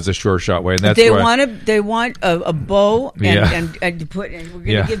people want is a sure shot way. And that's they want a bow and to put. And we're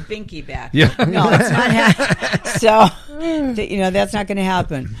going to give Binky back. Yeah, no, it's not happening. So that's not going to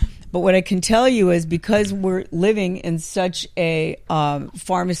happen. But what I can tell you is because we're living in such a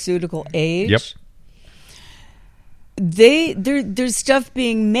pharmaceutical age, there's stuff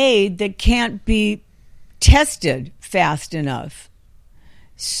being made that can't be tested fast enough.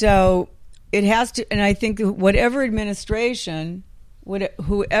 So it has to, and I think whatever administration,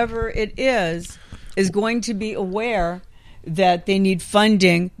 whoever it is going to be aware that they need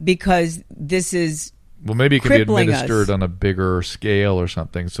funding because this is. Well, maybe it can be administered on a bigger scale or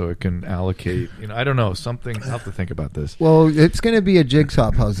something, so it can allocate. I don't know something. I'll have to think about this. Well, it's going to be a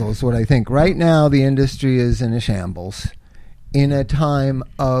jigsaw puzzle. Is what I think. Right now, the industry is in a shambles, in a time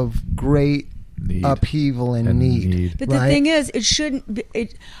of great upheaval and need. But the thing is, it shouldn't be.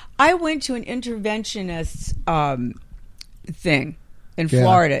 I went to an interventionist thing in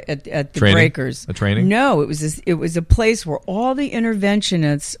Florida at the Breakers. A training? No, it was a place where all the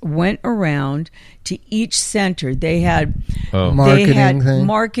interventionists went around to each center. They had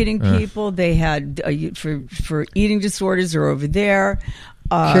marketing people. They had for eating disorders are over there.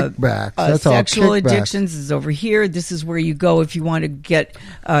 Kickbacks. That's sexual all addictions is over here. This is where you go if you want to get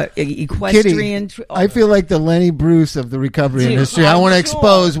equestrian. Kitty, I feel like the Lenny Bruce of the recovery industry. I want to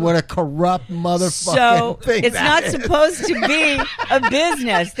expose what a corrupt motherfucker thing. It's not supposed to be a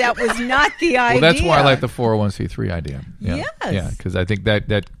business. That was not the idea. Well, that's why I like the 401c3 idea. Yes. Yeah, because I think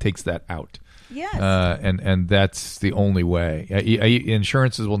that takes that out. Yes. And that's the only way.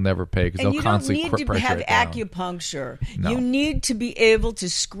 Insurances will never pay because they'll constantly pressure it down. You don't need to have acupuncture. No. You need to be able to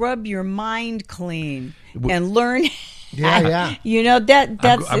scrub your mind clean and learn. Yeah.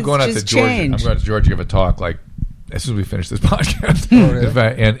 That's I'm going out to Georgia. I'm going to Georgia to give a talk as soon as we finish this podcast. Oh, really? In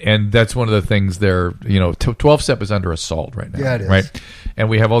fact, and that's one of the things there. 12-step is under assault right now. Yeah, it is. Right, and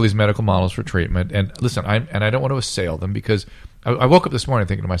we have all these medical models for treatment. And listen, I don't want to assail them because I woke up this morning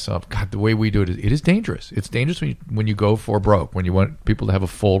thinking to myself, God, the way we do it is dangerous. It's dangerous when you go for broke, when you want people to have a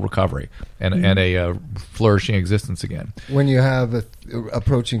full recovery and a flourishing existence again. When you have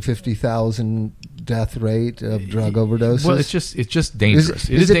approaching 50,000 death rate of drug overdoses. Well, it's just dangerous.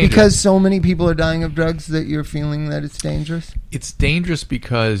 Is it dangerous. because so many people are dying of drugs that you're feeling that it's dangerous? It's dangerous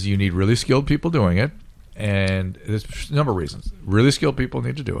because you need really skilled people doing it, and there's a number of reasons. Really skilled people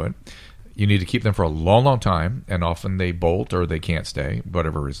need to do it. You need to keep them for a long, long time, and often they bolt or they can't stay,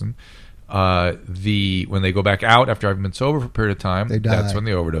 whatever reason. When they go back out after having been sober for a period of time, that's when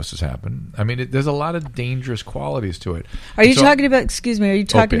the overdoses happen. I mean, there's a lot of dangerous qualities to it. Are you talking about, excuse me, are you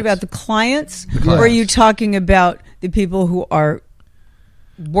talking about the clients? Or are you talking about the people who are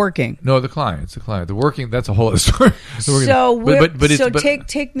working? No, the clients. The working, that's a whole other story.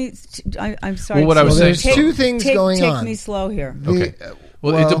 Take me, I'm sorry. Well, what I was saying, there's two things going on. Take me slow here. Okay.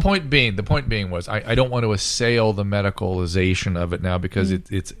 Well, the point being was I don't want to assail the medicalization of it now because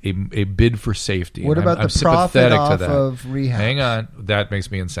it's a bid for safety. What about I'm the profit sympathetic off to that. of rehab? Hang on, that makes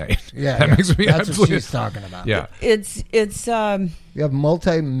me insane. Yeah, that makes me that's absolutely. what she's talking about. Yeah, it's you have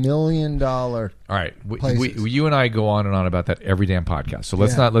multi-million-dollar. All right, you and I go on and on about that every damn podcast. So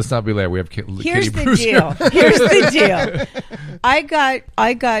let's not be late. We have Here's Katie the Bruce deal. here. Here's the deal.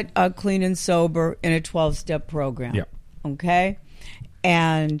 I got clean and sober in a 12-step program. Yeah. Okay,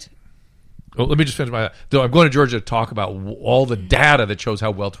 and. Well, let me just finish though I'm going to Georgia to talk about all the data that shows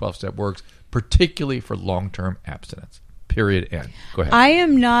how well 12-step works, particularly for long-term abstinence. Period. End. Go ahead. I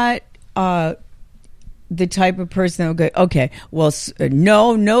am not the type of person that will go, okay, well,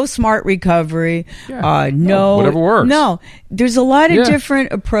 no smart recovery, no, whatever works. No, there's a lot of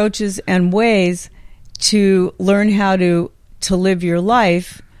different approaches and ways to learn how to live your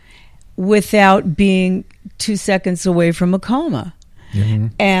life without being 2 seconds away from a coma. Mm-hmm.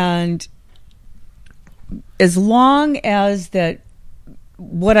 And as long as that,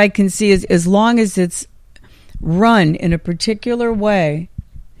 what I can see is as long as it's run in a particular way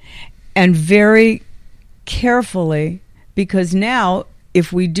and very carefully, because now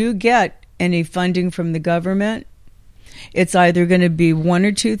if we do get any funding from the government, it's either going to be one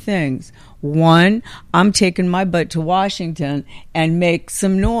or two things. One, I'm taking my butt to Washington and make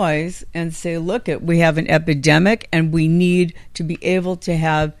some noise and say, look, we have an epidemic and we need to be able to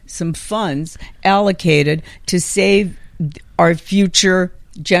have some funds allocated to save our future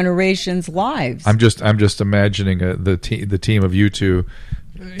generations' lives. I'm just imagining the team of you two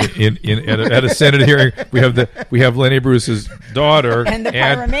at a Senate hearing. We have Lenny Bruce's daughter and the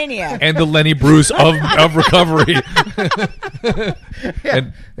pyromaniac and the Lenny Bruce of recovery.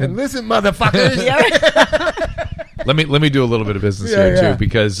 and listen, motherfuckers. Let me do a little bit of business here too,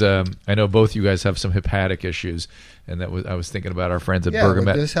 because I know both you guys have some hepatic issues, and I was thinking about our friends at Bergamet.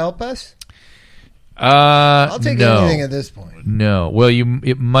 Would this help us? I'll take anything at this point. No, well,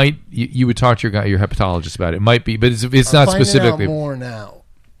 it might. You would talk to your hepatologist about it. It might be, but it's not specifically. Out more now.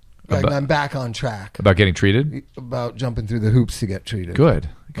 I'm back on track. About getting treated? About jumping through the hoops to get treated. Good,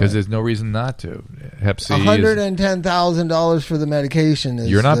 because there's no reason not to. Hep C $110,000 for the medication.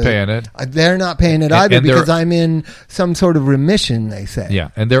 You're not paying it. They're not paying it either because I'm in some sort of remission, they say. Yeah,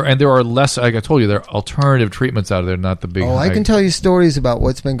 and there are less, like I told you, there are alternative treatments out there, not the big... I can tell you stories about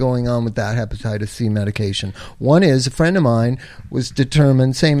what's been going on with that hepatitis C medication. One is, a friend of mine was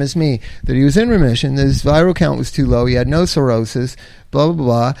determined, same as me, that he was in remission, that his viral count was too low, he had no cirrhosis, blah, blah,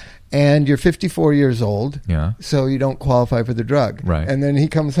 blah, and you're 54 years old, so you don't qualify for the drug. Right. And then he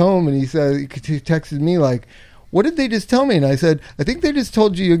comes home and he texted me like, what did they just tell me? And I said, I think they just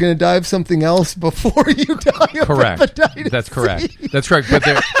told you you're going to die of something else before you die of hepatitis. That's correct. C. That's correct.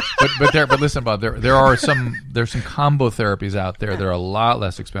 But listen, Bob. There's some combo therapies out there that are a lot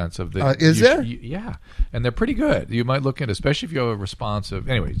less expensive. Is there? Yeah, and they're pretty good. You might look into, especially if you have a responsive.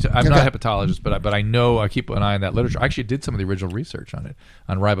 Anyway, I'm not a hepatologist, but I know I keep an eye on that literature. I actually did some of the original research on it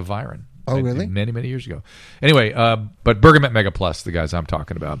on ribavirin. Oh, really? Many years ago. Anyway, but Bergamet Mega Plus, the guys I'm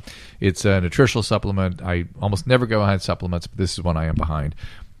talking about, it's a nutritional supplement. I almost never go behind supplements, but this is one I am behind.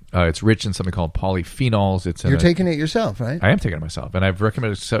 It's rich in something called polyphenols. You're taking it yourself, right? I am taking it myself, and I've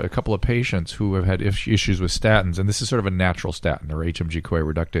recommended a couple of patients who have had issues with statins, and this is sort of a natural statin or HMG-CoA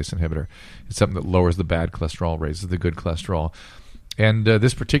reductase inhibitor. It's something that lowers the bad cholesterol, raises the good cholesterol. And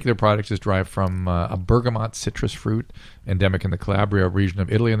this particular product is derived from a bergamot citrus fruit endemic in the Calabria region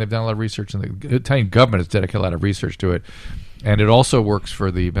of Italy, and they've done a lot of research, and the Italian government has dedicated a lot of research to it. And it also works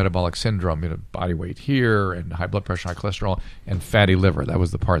for the metabolic syndrome, body weight here, and high blood pressure, high cholesterol, and fatty liver. That was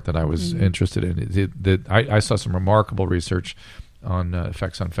the part that I was interested in. I saw some remarkable research on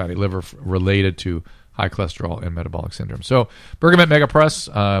effects on fatty liver related to high cholesterol and metabolic syndrome. So Bergamet Mega Press,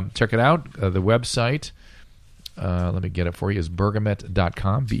 check it out. The website, let me get it for you, is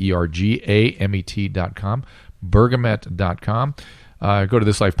bergamet.com, bergamet.com, bergamet.com. Go to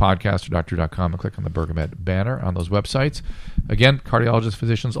This Life Podcast or doctor.com and click on the Bergamet banner on those websites. Again, cardiologists,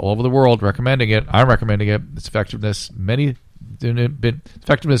 physicians all over the world recommending it. I'm recommending it. Its effectiveness, the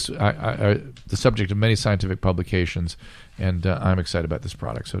subject of many scientific publications, and I'm excited about this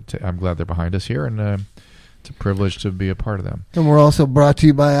product. So I'm glad they're behind us here, and it's a privilege to be a part of them. And we're also brought to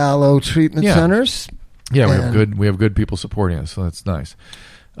you by Aloe Treatment Centers. Yeah, we have good people supporting us, so that's nice.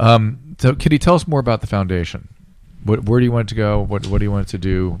 So, Kitty, tell us more about the foundation. Where do you want it to go? What do you want it to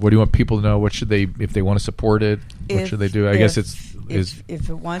do? What do you want people to know? What should they, if they want to support it? What should they do? I guess if it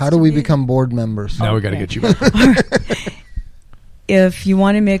wants. How do we become board members? Now we got to get you back. If you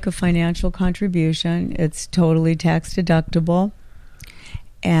want to make a financial contribution, it's totally tax deductible,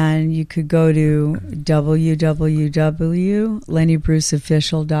 and you could go to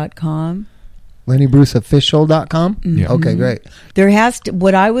www.lennybruceofficial.com. LennyBruceOfficial.com? Yeah. Okay, great.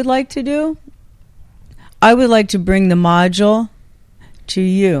 What I would like to do, I would like to bring the module to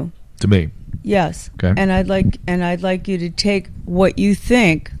you. To me. Yes. Okay. And I'd like you to take what you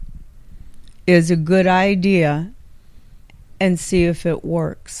think is a good idea and see if it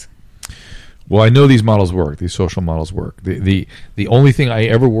works. Well, I know these models work. These social models work. The only thing I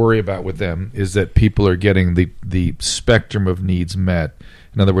ever worry about with them is that people are getting the spectrum of needs met.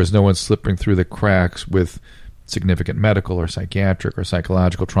 In other words, no one's slipping through the cracks with significant medical or psychiatric or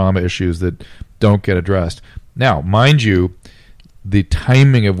psychological trauma issues that don't get addressed. Now, mind you, the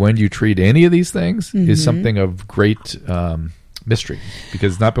timing of when you treat any of these things is something of great mystery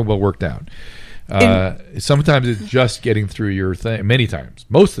because it's not been well worked out. Sometimes it's just getting through your thing. Many times,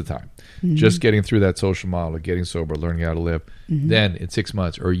 most of the time, just getting through that social model, getting sober, learning how to live. Then in 6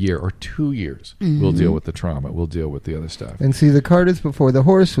 months or a year or 2 years, we'll deal with the trauma. We'll deal with the other stuff. And see, the cart is before the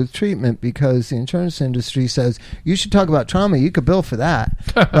horse with treatment because the insurance industry says you should talk about trauma. You could bill for that.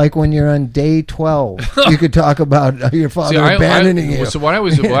 Like when you're on day 12, you could talk about your father abandoning you. So what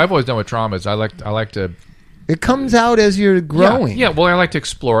I've always done with trauma is I like to. It comes out as you're growing. Yeah. Well, I like to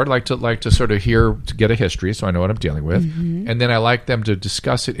explore it. I like to sort of to get a history so I know what I'm dealing with. And then I like them to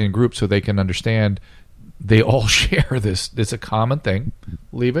discuss it in groups so they can understand they all share this. It's a common thing.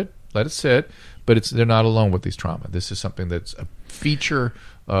 Leave it. Let it sit. But they're not alone with these trauma. This is something that's a feature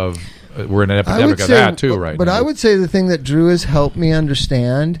of... we're in an epidemic of that, too, right now. But I would say the thing that Drew has helped me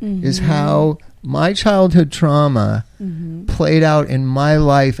understand is how my childhood trauma played out in my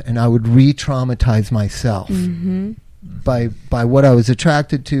life, and I would re-traumatize myself by what I was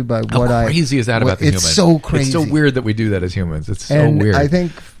attracted to, by what How crazy is that about the human? It's so crazy. It's so weird that we do that as humans. It's so weird. I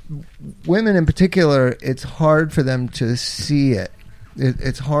think women in particular, it's hard for them to see it.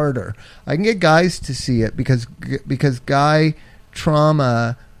 It's harder. I can get guys to see it because guy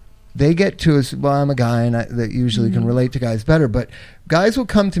trauma, they get to us. Well, I'm a guy, and that usually can relate to guys better. But guys will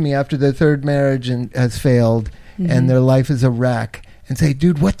come to me after their third marriage has failed, and their life is a wreck, and say,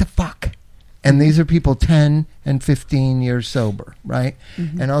 "Dude, what the fuck?" And these are people 10 and 15 years sober, right?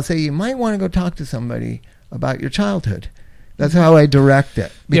 And I'll say, you might want to go talk to somebody about your childhood. That's how I direct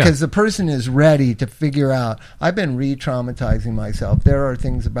it. Because the person is ready to figure out, I've been re-traumatizing myself. There are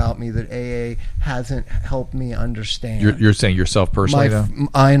things about me that AA hasn't helped me understand. You're saying yourself personally, though?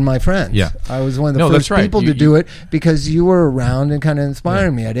 I and my friends. Yeah. I was one of the first people to do it because you were around and kind of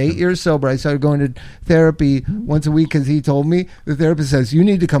inspiring me. At 8 years sober, I started going to therapy once a week because he told me, the therapist says, you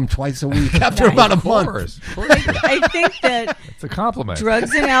need to come twice a week after about a month. I think that it's a compliment.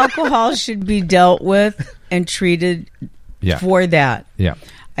 Drugs and alcohol should be dealt with and treated for that. Yeah.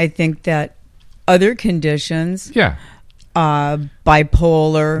 I think that other conditions,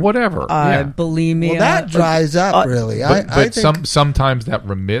 bipolar, whatever, bulimia, well, that dries up really. But I think sometimes that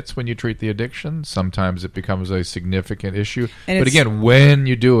remits when you treat the addiction. Sometimes it becomes a significant issue. But again, when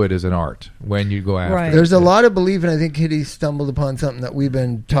you do it is an art. When you go after it. There's a lot of belief, and I think Kitty stumbled upon something that we've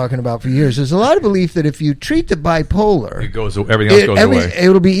been talking about for years. There's a lot of belief that if you treat the bipolar, everything else goes away.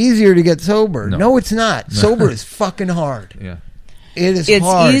 It'll be easier to get sober. No, it's not. Sober is fucking hard. Yeah. It is it's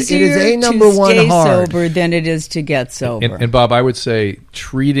hard. easier It is a number to one stay hard. sober than it is to get sober. And Bob, I would say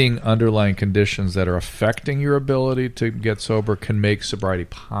treating underlying conditions that are affecting your ability to get sober can make sobriety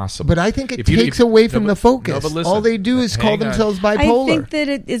possible. But I think it takes away from the focus. Listen, all they do is call themselves I bipolar. think that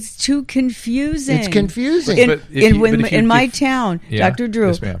it's too confusing. It's confusing. In my town, Yeah. Dr. Drew,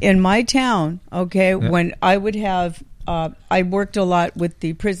 Yes, ma'am. in my town, okay, when I would have, I worked a lot with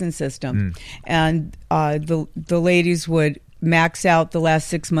the prison system, and the ladies would max out the last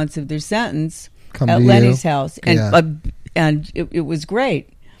 6 months of their sentence Come at to Lenny's you. house, Yeah. and it was great.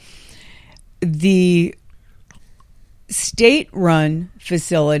 The state-run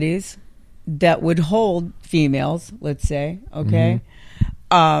facilities that would hold females, let's say, okay,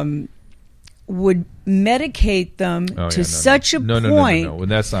 would medicate them to such a point. No,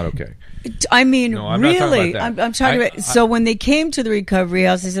 that's not okay. I mean, No, I'm not talking really, about that. I'm talking about. So when they came to the recovery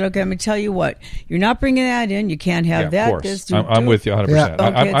house, they said, "Okay, I'm going to tell you what. You're not bringing that in. You can't have Yeah, that. of course. This, I'm with you 100%. Yeah. Okay,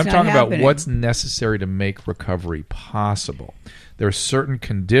 I'm it's not talking about happening. what's necessary to make recovery possible. There are certain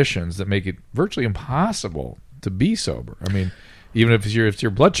conditions that make it virtually impossible to be sober. I mean, even if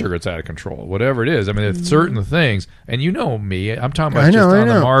your blood sugar is out of control, whatever it is. I mean, there's certain things, and you know me. I'm talking about just on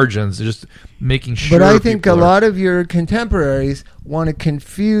the margins, just making sure. But I think a people lot of your contemporaries want to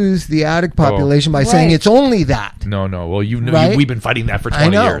confuse the addict population by saying Right. it's only that. No. Well, Right? we've been fighting that for 20 I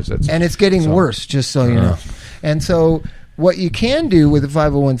know, years. and it's getting worse, just so you know. And so what you can do with a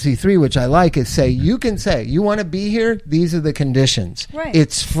 501c3, which I like, is say, you can say, you want to be here? These are the conditions. Right.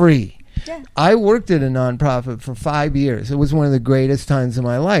 It's free. Yeah. I worked at a nonprofit for 5 years. It was one of the greatest times of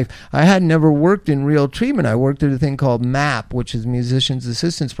my life. I had never worked in real treatment. I worked at a thing called MAP, which is Musicians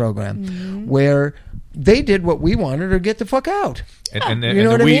Assistance Program, where they did what we wanted or get the fuck out. And You know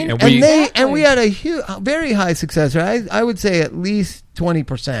what I mean? And we had a very high success rate. I would say at least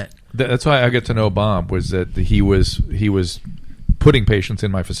 20%. That's why I get to know Bob, was that he was putting patients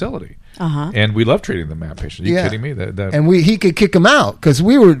in my facility, and we love treating the MAP patients. Are you kidding me? And he could kick him out because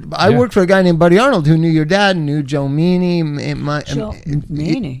I worked for a guy named Buddy Arnold who knew your dad and knew Joe Meany. Joe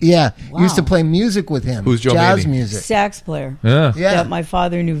Meany? Yeah, Wow. used to play music with him. Who's Joe Jazz Meany? music. sax player Yeah. Yeah. that my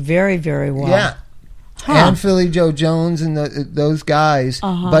father knew very, very well. Yeah. And Philly Joe Jones and those guys.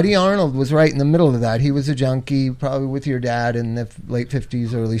 Buddy Arnold was right in the middle of that. He was a junkie, probably with your dad in the late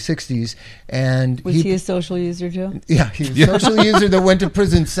 50s, early 60s. And Was he a social user too? yeah, he was a social user that went to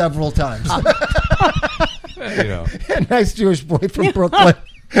prison several times. You know, Nice Jewish boy from Brooklyn.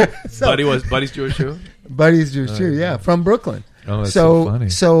 Buddy's Jewish too. Buddy's Jewish too, yeah, from Brooklyn. Oh, that's so funny.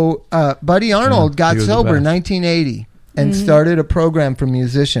 So Buddy Arnold got he was the sober in best. 1980 and started a program for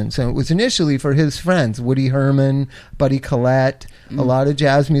musicians. And it was initially for his friends, Woody Herman, Buddy Collette, a lot of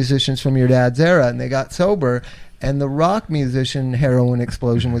jazz musicians from your dad's era, and they got sober. And the rock musician heroin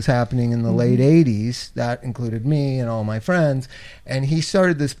explosion was happening in the late 80s. That included me and all my friends. And he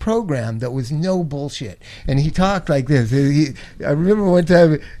started this program that was no bullshit. And he talked like this. I remember one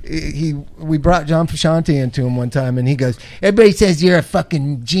time we brought John Frusciante into him one time, and he goes, "Everybody says you're a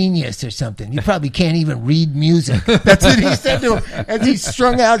fucking genius or something. You probably can't even read music." That's what he said to him as he's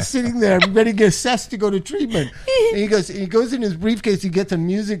strung out sitting there, ready to get assessed to go to treatment. And he goes in his briefcase, he gets a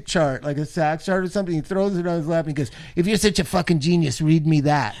music chart, like a sax chart or something. He throws it on his lap. He goes, "If you're such a fucking genius, read me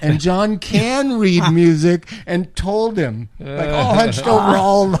that." And John can read music and told him, like all hunched over,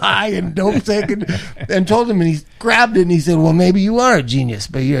 all high and dope sick, and told him, and he grabbed it and he said, "Well, maybe you are a genius,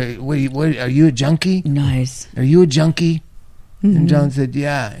 but are you a junkie? Nice. Are you a junkie?" And John said,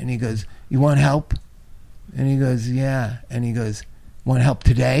 "Yeah." And he goes, "You want help?" And he goes, "Yeah." And he goes, "Want help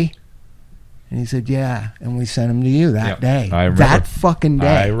today?" And he said, "Yeah." And we sent him to you that day. I remember. That fucking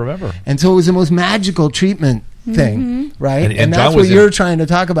day. I remember. And so it was the most magical treatment thing, right? And And John that's was what in- you're trying to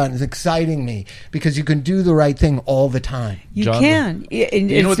talk about, and it's exciting me because you can do the right thing all the time. You John- can. And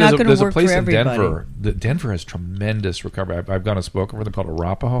You know what? it's not going to There's a work place for in everybody. Denver. Denver has tremendous recovery. I've gone and spoken for them called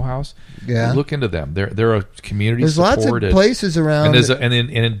Arapaho House. Yeah. Look into them. They're a community There's lots of supported. places around. And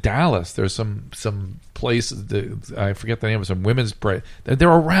in Dallas, there's some places. I forget the name of some women's. They're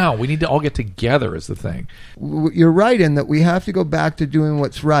around. We need to all get together. Is the thing. You're right in that we have to go back to doing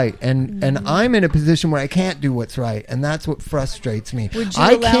what's right, and I'm in a position where I can't do what's right, and that's what frustrates me. Would you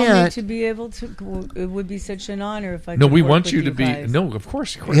I allow can't. me to be able to? It would be such an honor if I. No, could we work want with you to be. guys. No, of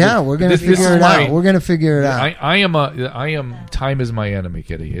course. Yeah, we're gonna This is figure it my- out. We're gonna figure it out. I am. Time is my enemy,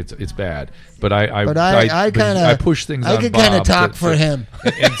 Kitty. It's bad. But I kinda- I push things. I on could kinda Bob talk for him.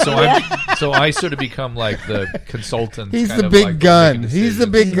 and so I sort of become like the consultant. He's kind the of big like gun. making He's the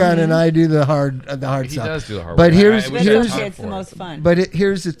decisions. big gun, and I do the hard He stuff. does do the hard But work. here's I wish I here's had time it's the for it. most fun. But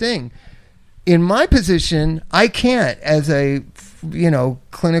here's the thing. In my position, I can't, as a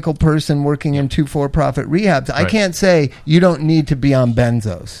clinical person working in 2 for-profit rehabs. I Right. can't say you don't need to be on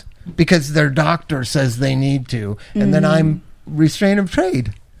benzos because their doctor says they need to, and then I'm restraint of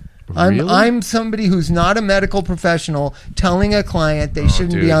trade. Really? I'm somebody who's not a medical professional telling a client they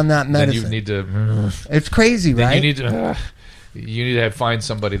shouldn't be Dude, on that then medicine. you need to. It's crazy, Then right? you need to find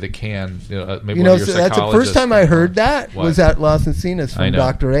somebody that can. Maybe You one know, of your so that's the first psychologists. time I heard that What? was at Los Encinas I from know.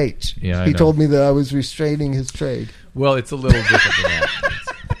 Dr. H. Yeah, I he know. told me that I was restraining his trade. Well, it's a little different than that.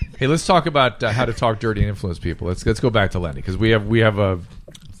 Hey, let's talk about how to talk dirty and influence people. Let's go back to Lenny because we have an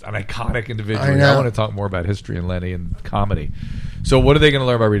iconic individual. I know. I want to talk more about history and Lenny and comedy. So, what are they going to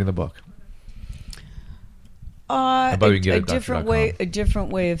learn by reading the book? How about we can get it at different Dr.com? way, a different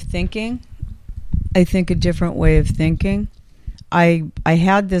way of thinking. I think a different way of thinking. I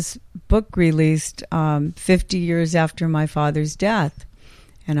had this book released 50 years after my father's death,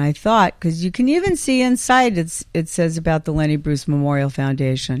 and I thought, because you can even see inside it says about the Lenny Bruce Memorial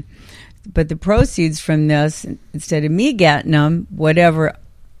Foundation, but the proceeds from this, instead of me getting them, whatever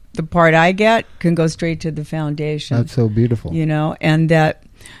the part I get can go straight to the foundation. That's so beautiful. And that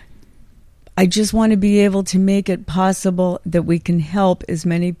I just want to be able to make it possible that we can help as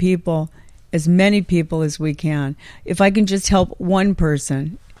many people as we can. If I can just help one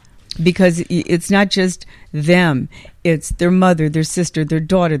person, because it's not just them, it's their mother, their sister, their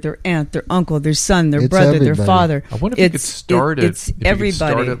daughter, their aunt, their uncle, their son, their It's brother, their everybody. father. I wonder if you could start it. It's everybody.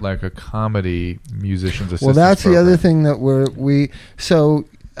 Start it like a comedy musicians assistance. Well, that's the program. other thing that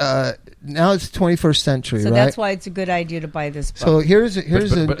now it's 21st century, So right? that's why it's a good idea to buy this book. So here's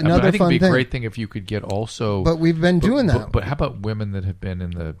But another I think fun it'd be a thing. great thing if you could get also. But we've been doing that. But how about women that have been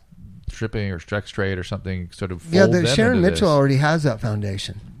in the stripping or sex trade or something? Sort of. Yeah, fold them Sharon into Mitchell this? already has that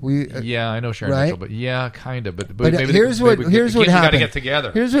foundation. Yeah, I know Sharon right? Mitchell, but yeah, kind of. But But maybe here's maybe what we got to happens. get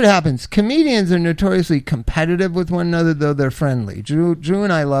together. Here's what happens. Comedians are notoriously competitive with one another, though they're friendly. Drew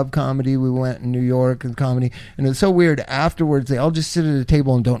and I love comedy. We went in New York and comedy, and it's so weird. Afterwards, they all just sit at a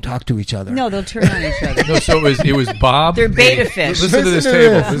table and don't talk to each other. No, they'll turn on each other. No, so it was Bob. They're beta fish. Listen to this Listen to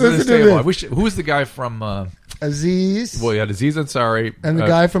table. this. Listen to this Listen to table. this. I wish. Who was the guy from? Aziz Well, yeah, Aziz Ansari and the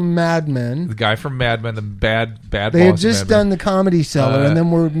guy from Mad Men. the guy from Mad Men, the bad They had boss just of Mad Men. done the Comedy Cellar, and then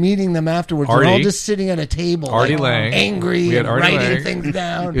we're meeting them afterwards. We're all Artie. just sitting at a table, Artie like, Lang. angry, We had and Artie writing Lang. things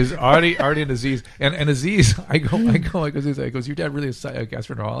down. It was Artie and Aziz. And Aziz, I go like Aziz, I goes, your dad really a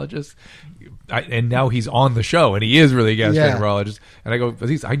gastroenterologist? And now he's on the show, and he is really a gastroenterologist. And I go,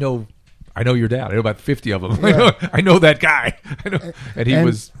 Aziz, I know your dad. I know about 50 of them. Yeah. I know that guy. I know. And he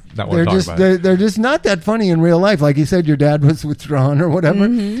was not what I'm talking about. They're just not that funny in real life. Like you said, your dad was withdrawn or whatever.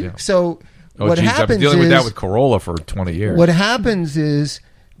 Yeah. So Oh, what geez, I've been happens dealing is with that with Corolla for 20 years. what happens is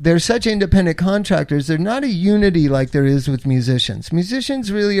they're such independent contractors. They're not a unity like there is with musicians.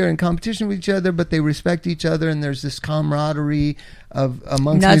 Musicians really are in competition with each other, but they respect each other, and there's this camaraderie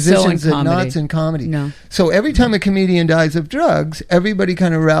amongst Not so in musicians and comedy. not in comedy. No. So every time a comedian dies of drugs, everybody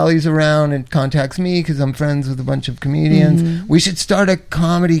kind of rallies around and contacts me because I'm friends with a bunch of comedians. Mm-hmm. We should start a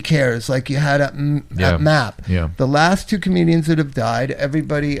comedy cares like you had at MAP. Yeah. The last 2 comedians that have died,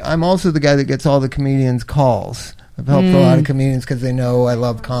 I'm also the guy that gets all the comedians' calls. I've helped a lot of comedians because they know I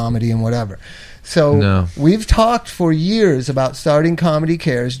love comedy and whatever. So we've talked for years about starting Comedy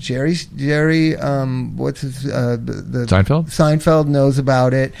Cares. Jerry, what's his the Seinfeld? Seinfeld knows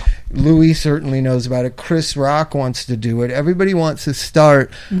about it. Louis certainly knows about it. Chris Rock wants to do it. Everybody wants to start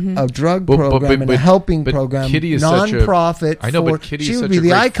a drug program and a helping program, Kitty is non-profit. I know, but Kitty she is would such be a the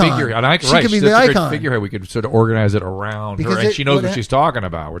great icon. figure. And she could be the icon. Figurehead. We could sort of organize it around Because her, and she knows what what she's talking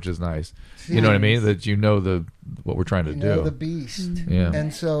about, which is nice. You know what I mean? That you know what we're trying to You do. know the beast. Yeah.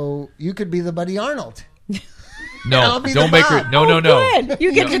 And so you could be the Buddy Arnold. No, I'll be don't the make her. Bob. No. Good.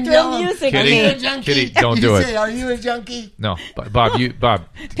 You get to can throw yell, music. Kitty. I mean, junkie? Kitty, don't You do it. say, are you a junkie? No, Bob.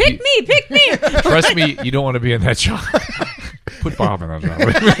 pick me. Trust me, you don't want to be in that shot. Put Bob in that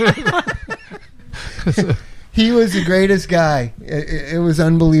shot. He was the greatest guy. It was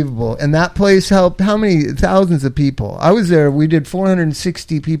unbelievable. And that place helped how many thousands of people? I was there. We did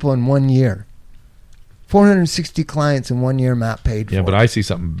 460 people in 1 year. 460 clients in 1 year Matt paid for. Yeah, but I see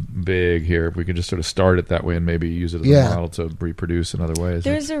something big here. If we could just sort of start it that way and maybe use it as a model to reproduce in other ways.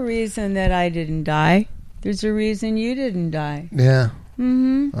 There's a reason that I didn't die. There's a reason you didn't die. Yeah.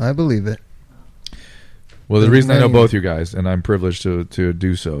 Mm-hmm. I believe it. Well, the reason I know many- both you guys, and I'm privileged to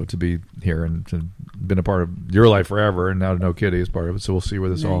do so, to be here and to been a part of your life forever, and now to know Kitty is part of it. So we'll see where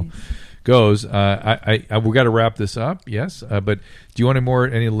this all goes. We got to wrap this up, yes. But do you want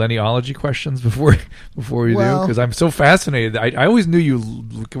any Lennyology questions before we do? Because I'm so fascinated. I always knew you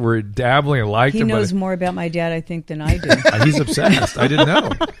were dabbling and liked He him. knows but more about my dad, I think, than I do. he's obsessed. I didn't know.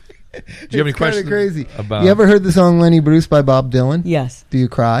 Do you have any questions? Crazy. About? You ever heard the song "Lenny Bruce" by Bob Dylan? Yes. Do you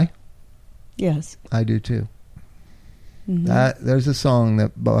cry? Yes. I do too. Mm-hmm. There's a song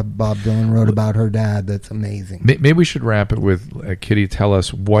that Bob Dylan wrote about her dad that's amazing. Maybe we should wrap it with Kitty. Tell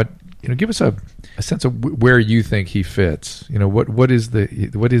us what give us a sense of where you think he fits. What is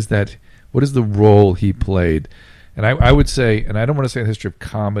the role he played? And I would say, and I don't want to say the history of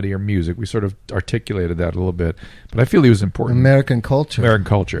comedy or music. We sort of articulated that a little bit, but I feel he was important. American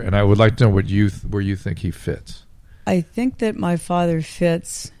culture, and I would like to know where you think he fits. I think that my father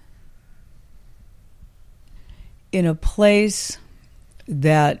fits in a place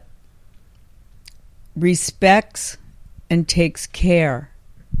that respects and takes care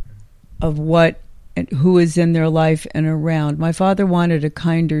of who is in their life and around. My father wanted a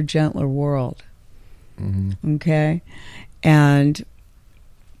kinder, gentler world. Mm-hmm. Okay, and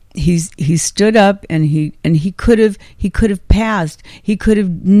he stood up and he could have passed. He could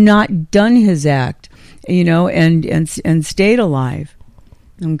have not done his act, and stayed alive.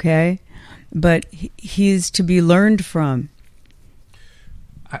 Okay. But he's to be learned from.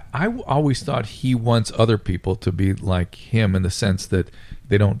 I always thought he wants other people to be like him in the sense that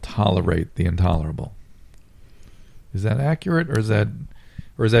they don't tolerate the intolerable. Is that accurate, or does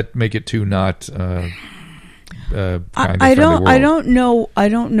that make it too not? I don't know. I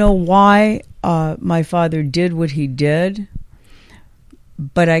don't know why my father did what he did,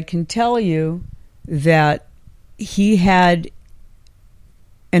 but I can tell you that he had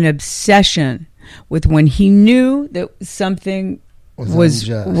an obsession with when he knew that something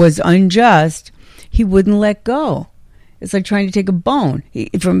was unjust, he wouldn't let go. It's like trying to take a bone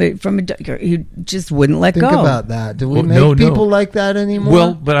from a doctor. He just wouldn't let go. Think about that. Do we make people like that anymore?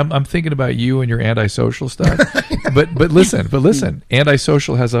 Well, but I'm thinking about you and your antisocial stuff. but listen,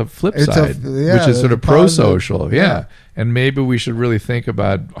 antisocial has a flip side, which is sort of pro-social. Yeah, and maybe we should really think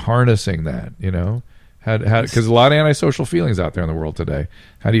about harnessing that. Because a lot of antisocial feelings out there in the world today.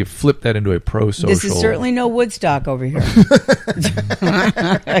 How do you flip that into a pro-social? This is certainly no Woodstock over here.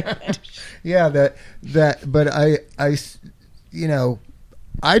 Yeah, but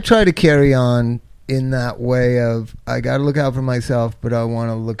I try to carry on in that way of, I got to look out for myself, but I want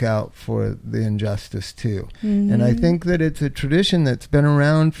to look out for the injustice too. Mm-hmm. And I think that it's a tradition that's been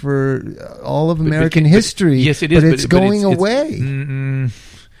around for all of American history. Yes, it is. But it's going away.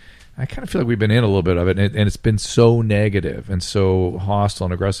 I kind of feel like we've been in a little bit of it, and it's been so negative and so hostile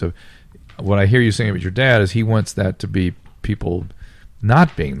and aggressive. What I hear you saying about your dad is he wants that to be people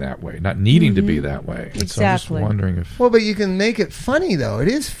not being that way, not needing to be that way. And exactly. So I'm just wondering if... Well, but you can make it funny, though. It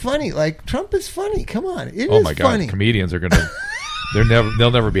is funny. Like, Trump is funny. Come on. It is funny. Oh, my God. Comedians are going to...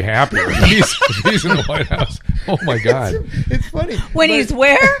 They'll never be happier if he's in the White House. Oh my God, it's funny when he's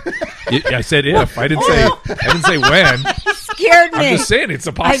where. I said if. I didn't say when. Scared me. I'm just saying it's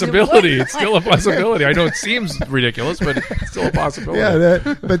a possibility. It's still a possibility. I know it seems ridiculous, but it's still a possibility.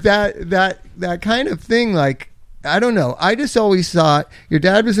 Yeah, but that kind of thing, like, I don't know. I just always thought your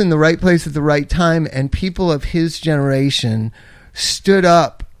dad was in the right place at the right time, and people of his generation stood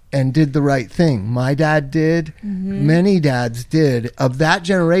up and did the right thing. My dad did. Mm-hmm. Many dads did of that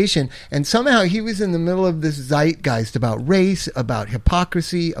generation. And somehow he was in the middle of this zeitgeist about race, about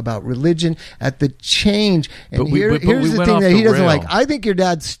hypocrisy, about religion, at the change. And here's the thing that he doesn't like. I think your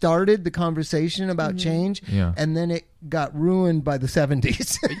dad started the conversation about change, and then it got ruined by the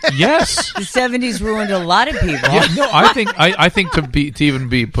 70s. Yes. The 70s ruined a lot of people. Yeah, no, I think to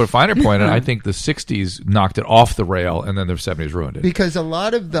even put a finer point on it, I think the 60s knocked it off the rail, and then the 70s ruined it. Because a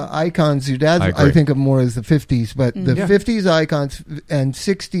lot of the icons, your dad, I think of more as the 50s, but the 50s icons and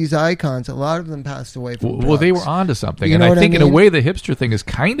 60s icons, a lot of them passed away from drugs. Well, they were onto something. And I think in a way the hipster thing is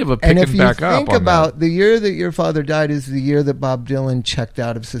kind of a picking back up. And if you think about the year that your father died is the year that Bob Dylan checked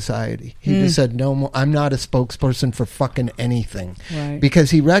out of society. He just said, no more, I'm not a spokesperson for fucking anything. Right. Because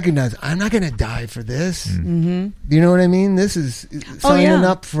he recognized, I'm not going to die for this. Mm-hmm. You know what I mean? This is signing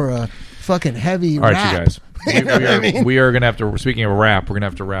up for a fucking heavy rap. All right, you guys. We are going to have to, speaking of rap, we're going to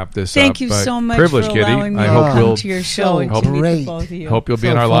have to wrap this up. Thank you so much privilege, for Kitty. allowing me I hope to come to your show and to meet the both of you. Hope you'll be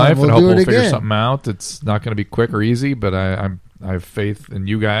in our life, and hope we'll figure something out. It's not going to be quick or easy, but I have faith in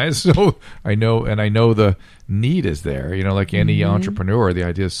you guys. So I know the need is there. Like any entrepreneur, the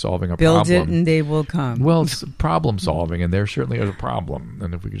idea is solving a problem. Build it and they will come. Well, it's problem solving, and there certainly is a problem.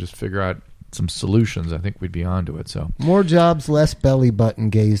 And if we could just figure out some solutions, I think we'd be onto it. So more jobs, less belly button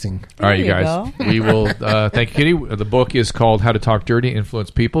gazing. All right, you guys. We will thank you, Kitty. The book is called How to Talk Dirty and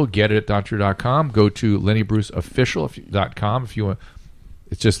Influence People. Get it at Dr.com. Go to LennyBruceOfficial.com if you want.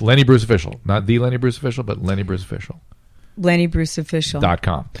 It's just Lenny Bruce Official, not the Lenny Bruce Official, but Lenny Bruce Official. Lenny Bruce Official.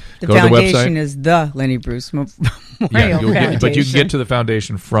 .com. The Go to the foundation website. is the Lenny Bruce Memorial Foundation. But you can get to the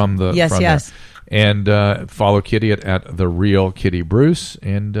foundation from the Yes, from yes. there. And follow Kitty at The Real Kitty Bruce.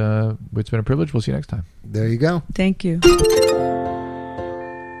 And it's been a privilege. We'll see you next time. There you go. Thank you.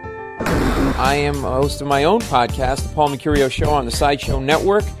 I am a host of my own podcast, The Paul Mercurio Show, on the Sideshow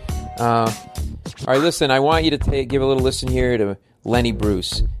Network. All right, listen, I want you to give a little listen here to Lenny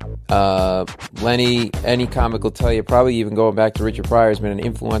Bruce. Lenny, any comic will tell you, probably even going back to Richard Pryor, has been an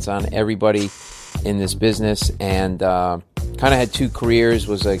influence on everybody in this business, and kind of had two careers,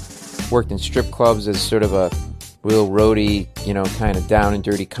 worked in strip clubs as sort of a real roadie, kind of down and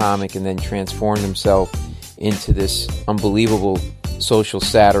dirty comic, and then transformed himself into this unbelievable social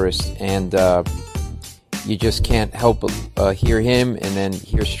satirist, and you just can't help but hear him and then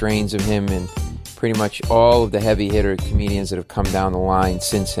hear strains of him and pretty much all of the heavy hitter comedians that have come down the line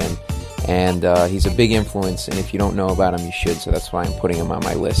since him. And he's a big influence, and if you don't know about him, you should, so that's why I'm putting him on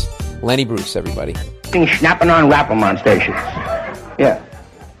my list. Lenny Bruce, everybody. Snapping on Rappelman stations. Yeah.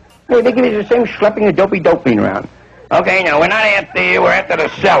 Hey, they give you the same schlepping of dopey dope bean around. Okay, now, we're not we're after the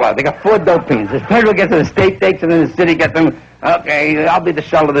cellar. They got 4 dope beans. The federal gets the state takes, and then the city gets them. Okay, I'll be the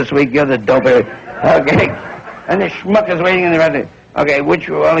cellar this week, you're the dopey. Okay. And the schmuck is waiting in the rest. Okay,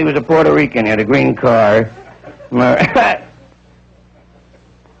 well, he was a Puerto Rican. He had a green car.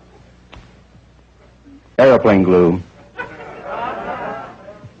 Airplane glue.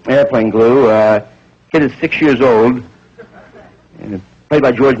 Airplane glue. Kid is 6 years old. And played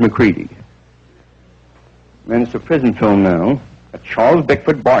by George McCready. And it's a prison film now. Charles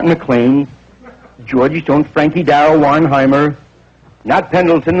Bickford, Barton McLean, Georgie Stone, Frankie Darrow, Weinheimer, Nat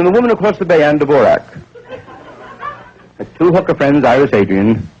Pendleton, and the woman across the bay, Anne Dvorak. Had 2 hooker friends, Iris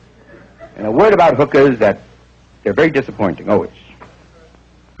Adrian. And a word about hookers that they're very disappointing, always.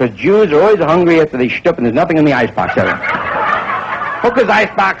 Because Jews are always hungry after they shtup and there's nothing in the icebox. Hooker's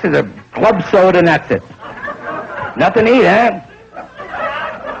icebox is a club soda and that's it. Nothing to eat, huh?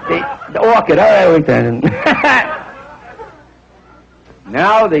 The orchid, all right, wait then.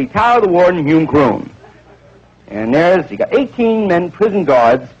 Now the Tower of the Warden, Hume Crone. And you got 18 men, prison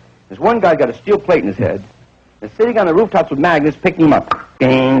guards. There's one guy got a steel plate in his head. They're sitting on the rooftops with magnets, picking him up.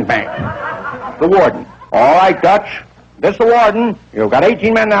 Bang, bang. The warden. All right, Dutch. This the warden. You've got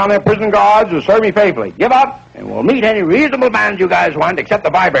 18 men down there, prison guards, who serve me faithfully. Give up, and we'll meet any reasonable bands you guys want, except the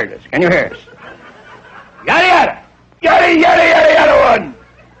vibrators. Can you hear us? Yada, yada. Yada, yada, yada, yada, one.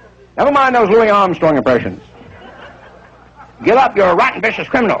 Never mind those Louis Armstrong impressions. Give up, you're a rotten, vicious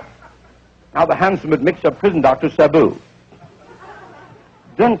criminal. Now the handsome but mixed-up prison doctor, Sabu.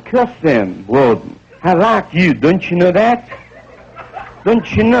 Don't cuss them, warden. I like you, don't you know that?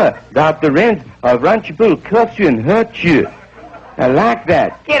 Don't you know that the rent of Rancho will cuss you and hurt you? I like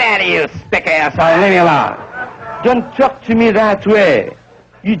that. Get out of here, you spick asshole, and leave me alone. Don't talk to me that way.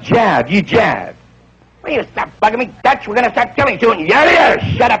 You jab, you jab. Will you stop bugging me, Dutch? We're going to start killing soon. Yada, yada.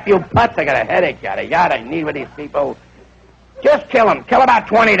 Shut up, you putz. I got a headache, yada, yada. I need with these people. Just kill them. Kill about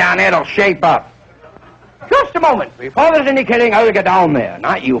 20 down there. It'll shape up. Just a moment. My father's indicating how to get down there.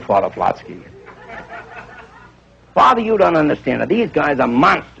 Not you, Father Flotsky. Father, you don't understand. These guys are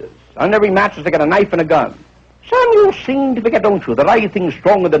monsters. On every mattress, they got a knife and a gun. Son, you seem to forget, don't you, that I think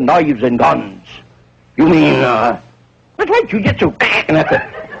stronger than knives and guns. You mean, that's right, jiu-jitsu. And that's it.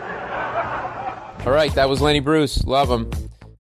 All right, that was Lenny Bruce. Love him.